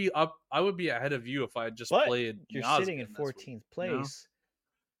 I would be ahead of you if I had just played. You're Miazga sitting in this 14th week, place, you know?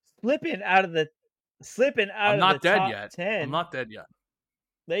 slipping out of the I'm not dead top yet. 10. I'm not dead yet.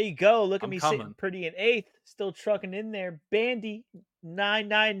 There you go. Look at I'm me coming. sitting pretty in 8th, still trucking in there. Bandy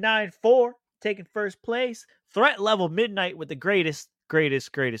 9994 taking first place. Threat level midnight with the greatest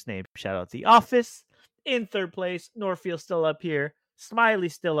name. Shout out The Office in 3rd place. Northfield still up here. Smiley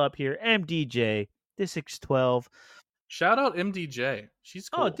still up here. MDJ the 612. Shout out MDJ. She's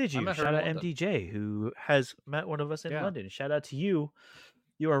cool. Oh, did you? Shout out MDJ, who has met one of us in London. Shout out to you.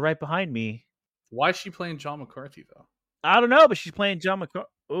 You are right behind me. Why is she playing John McCarthy though? I don't know, but she's playing John McCarthy.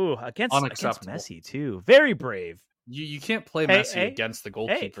 Ooh, against Messi too. Very brave. You can't play Messi against the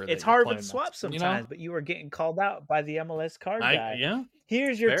goalkeeper. It's hard with swaps sometimes, but you are getting called out by the MLS card guy. Yeah.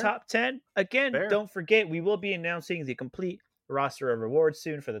 Here's your top 10. Again, don't forget, we will be announcing the complete roster of rewards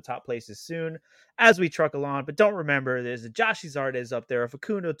soon for the top places soon as we truck along. But don't remember, there's a Josh Zardes up there, a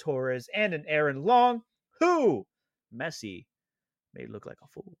Facundo Torres, and an Aaron Long, who Messi made look like a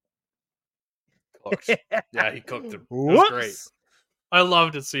fool. Cooked. Yeah, he cooked him. It was great. I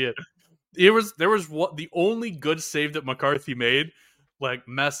love to see it. There was the only good save that McCarthy made. Like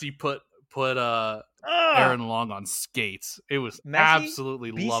Messi put Aaron Long on skates. It was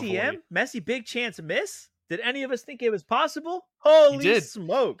absolutely lovely. Messi, big chance miss. Did any of us think it was possible? Holy did.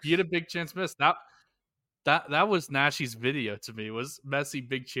 smokes. He had a big chance miss. That was Nashi's video to me, was Messi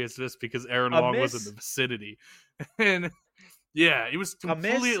big chance miss because Aaron Long was in the vicinity. And yeah, it was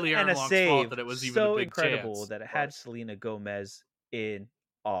completely Aaron Long's fault that it was even a big incredible chance. That it had Selena Gomez in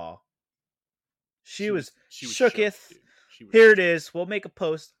awe. She was shooketh. Here it is. We'll make a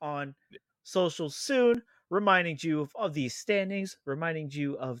post on social soon, reminding you of these standings, reminding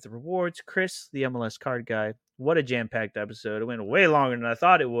you of the rewards. Chris, the MLS card guy, what a jam-packed episode. It went way longer than I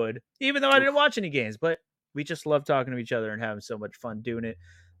thought it would, even though I didn't watch any games. But we just love talking to each other and having so much fun doing it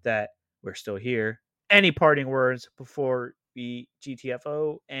that we're still here. Any parting words before we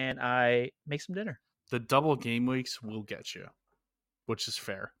GTFO and I make some dinner? The double game weeks will get you, which is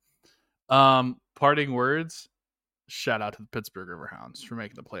fair. Parting words. Shout out to the Pittsburgh Riverhounds for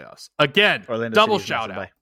making the playoffs again. Orlando double City shout out.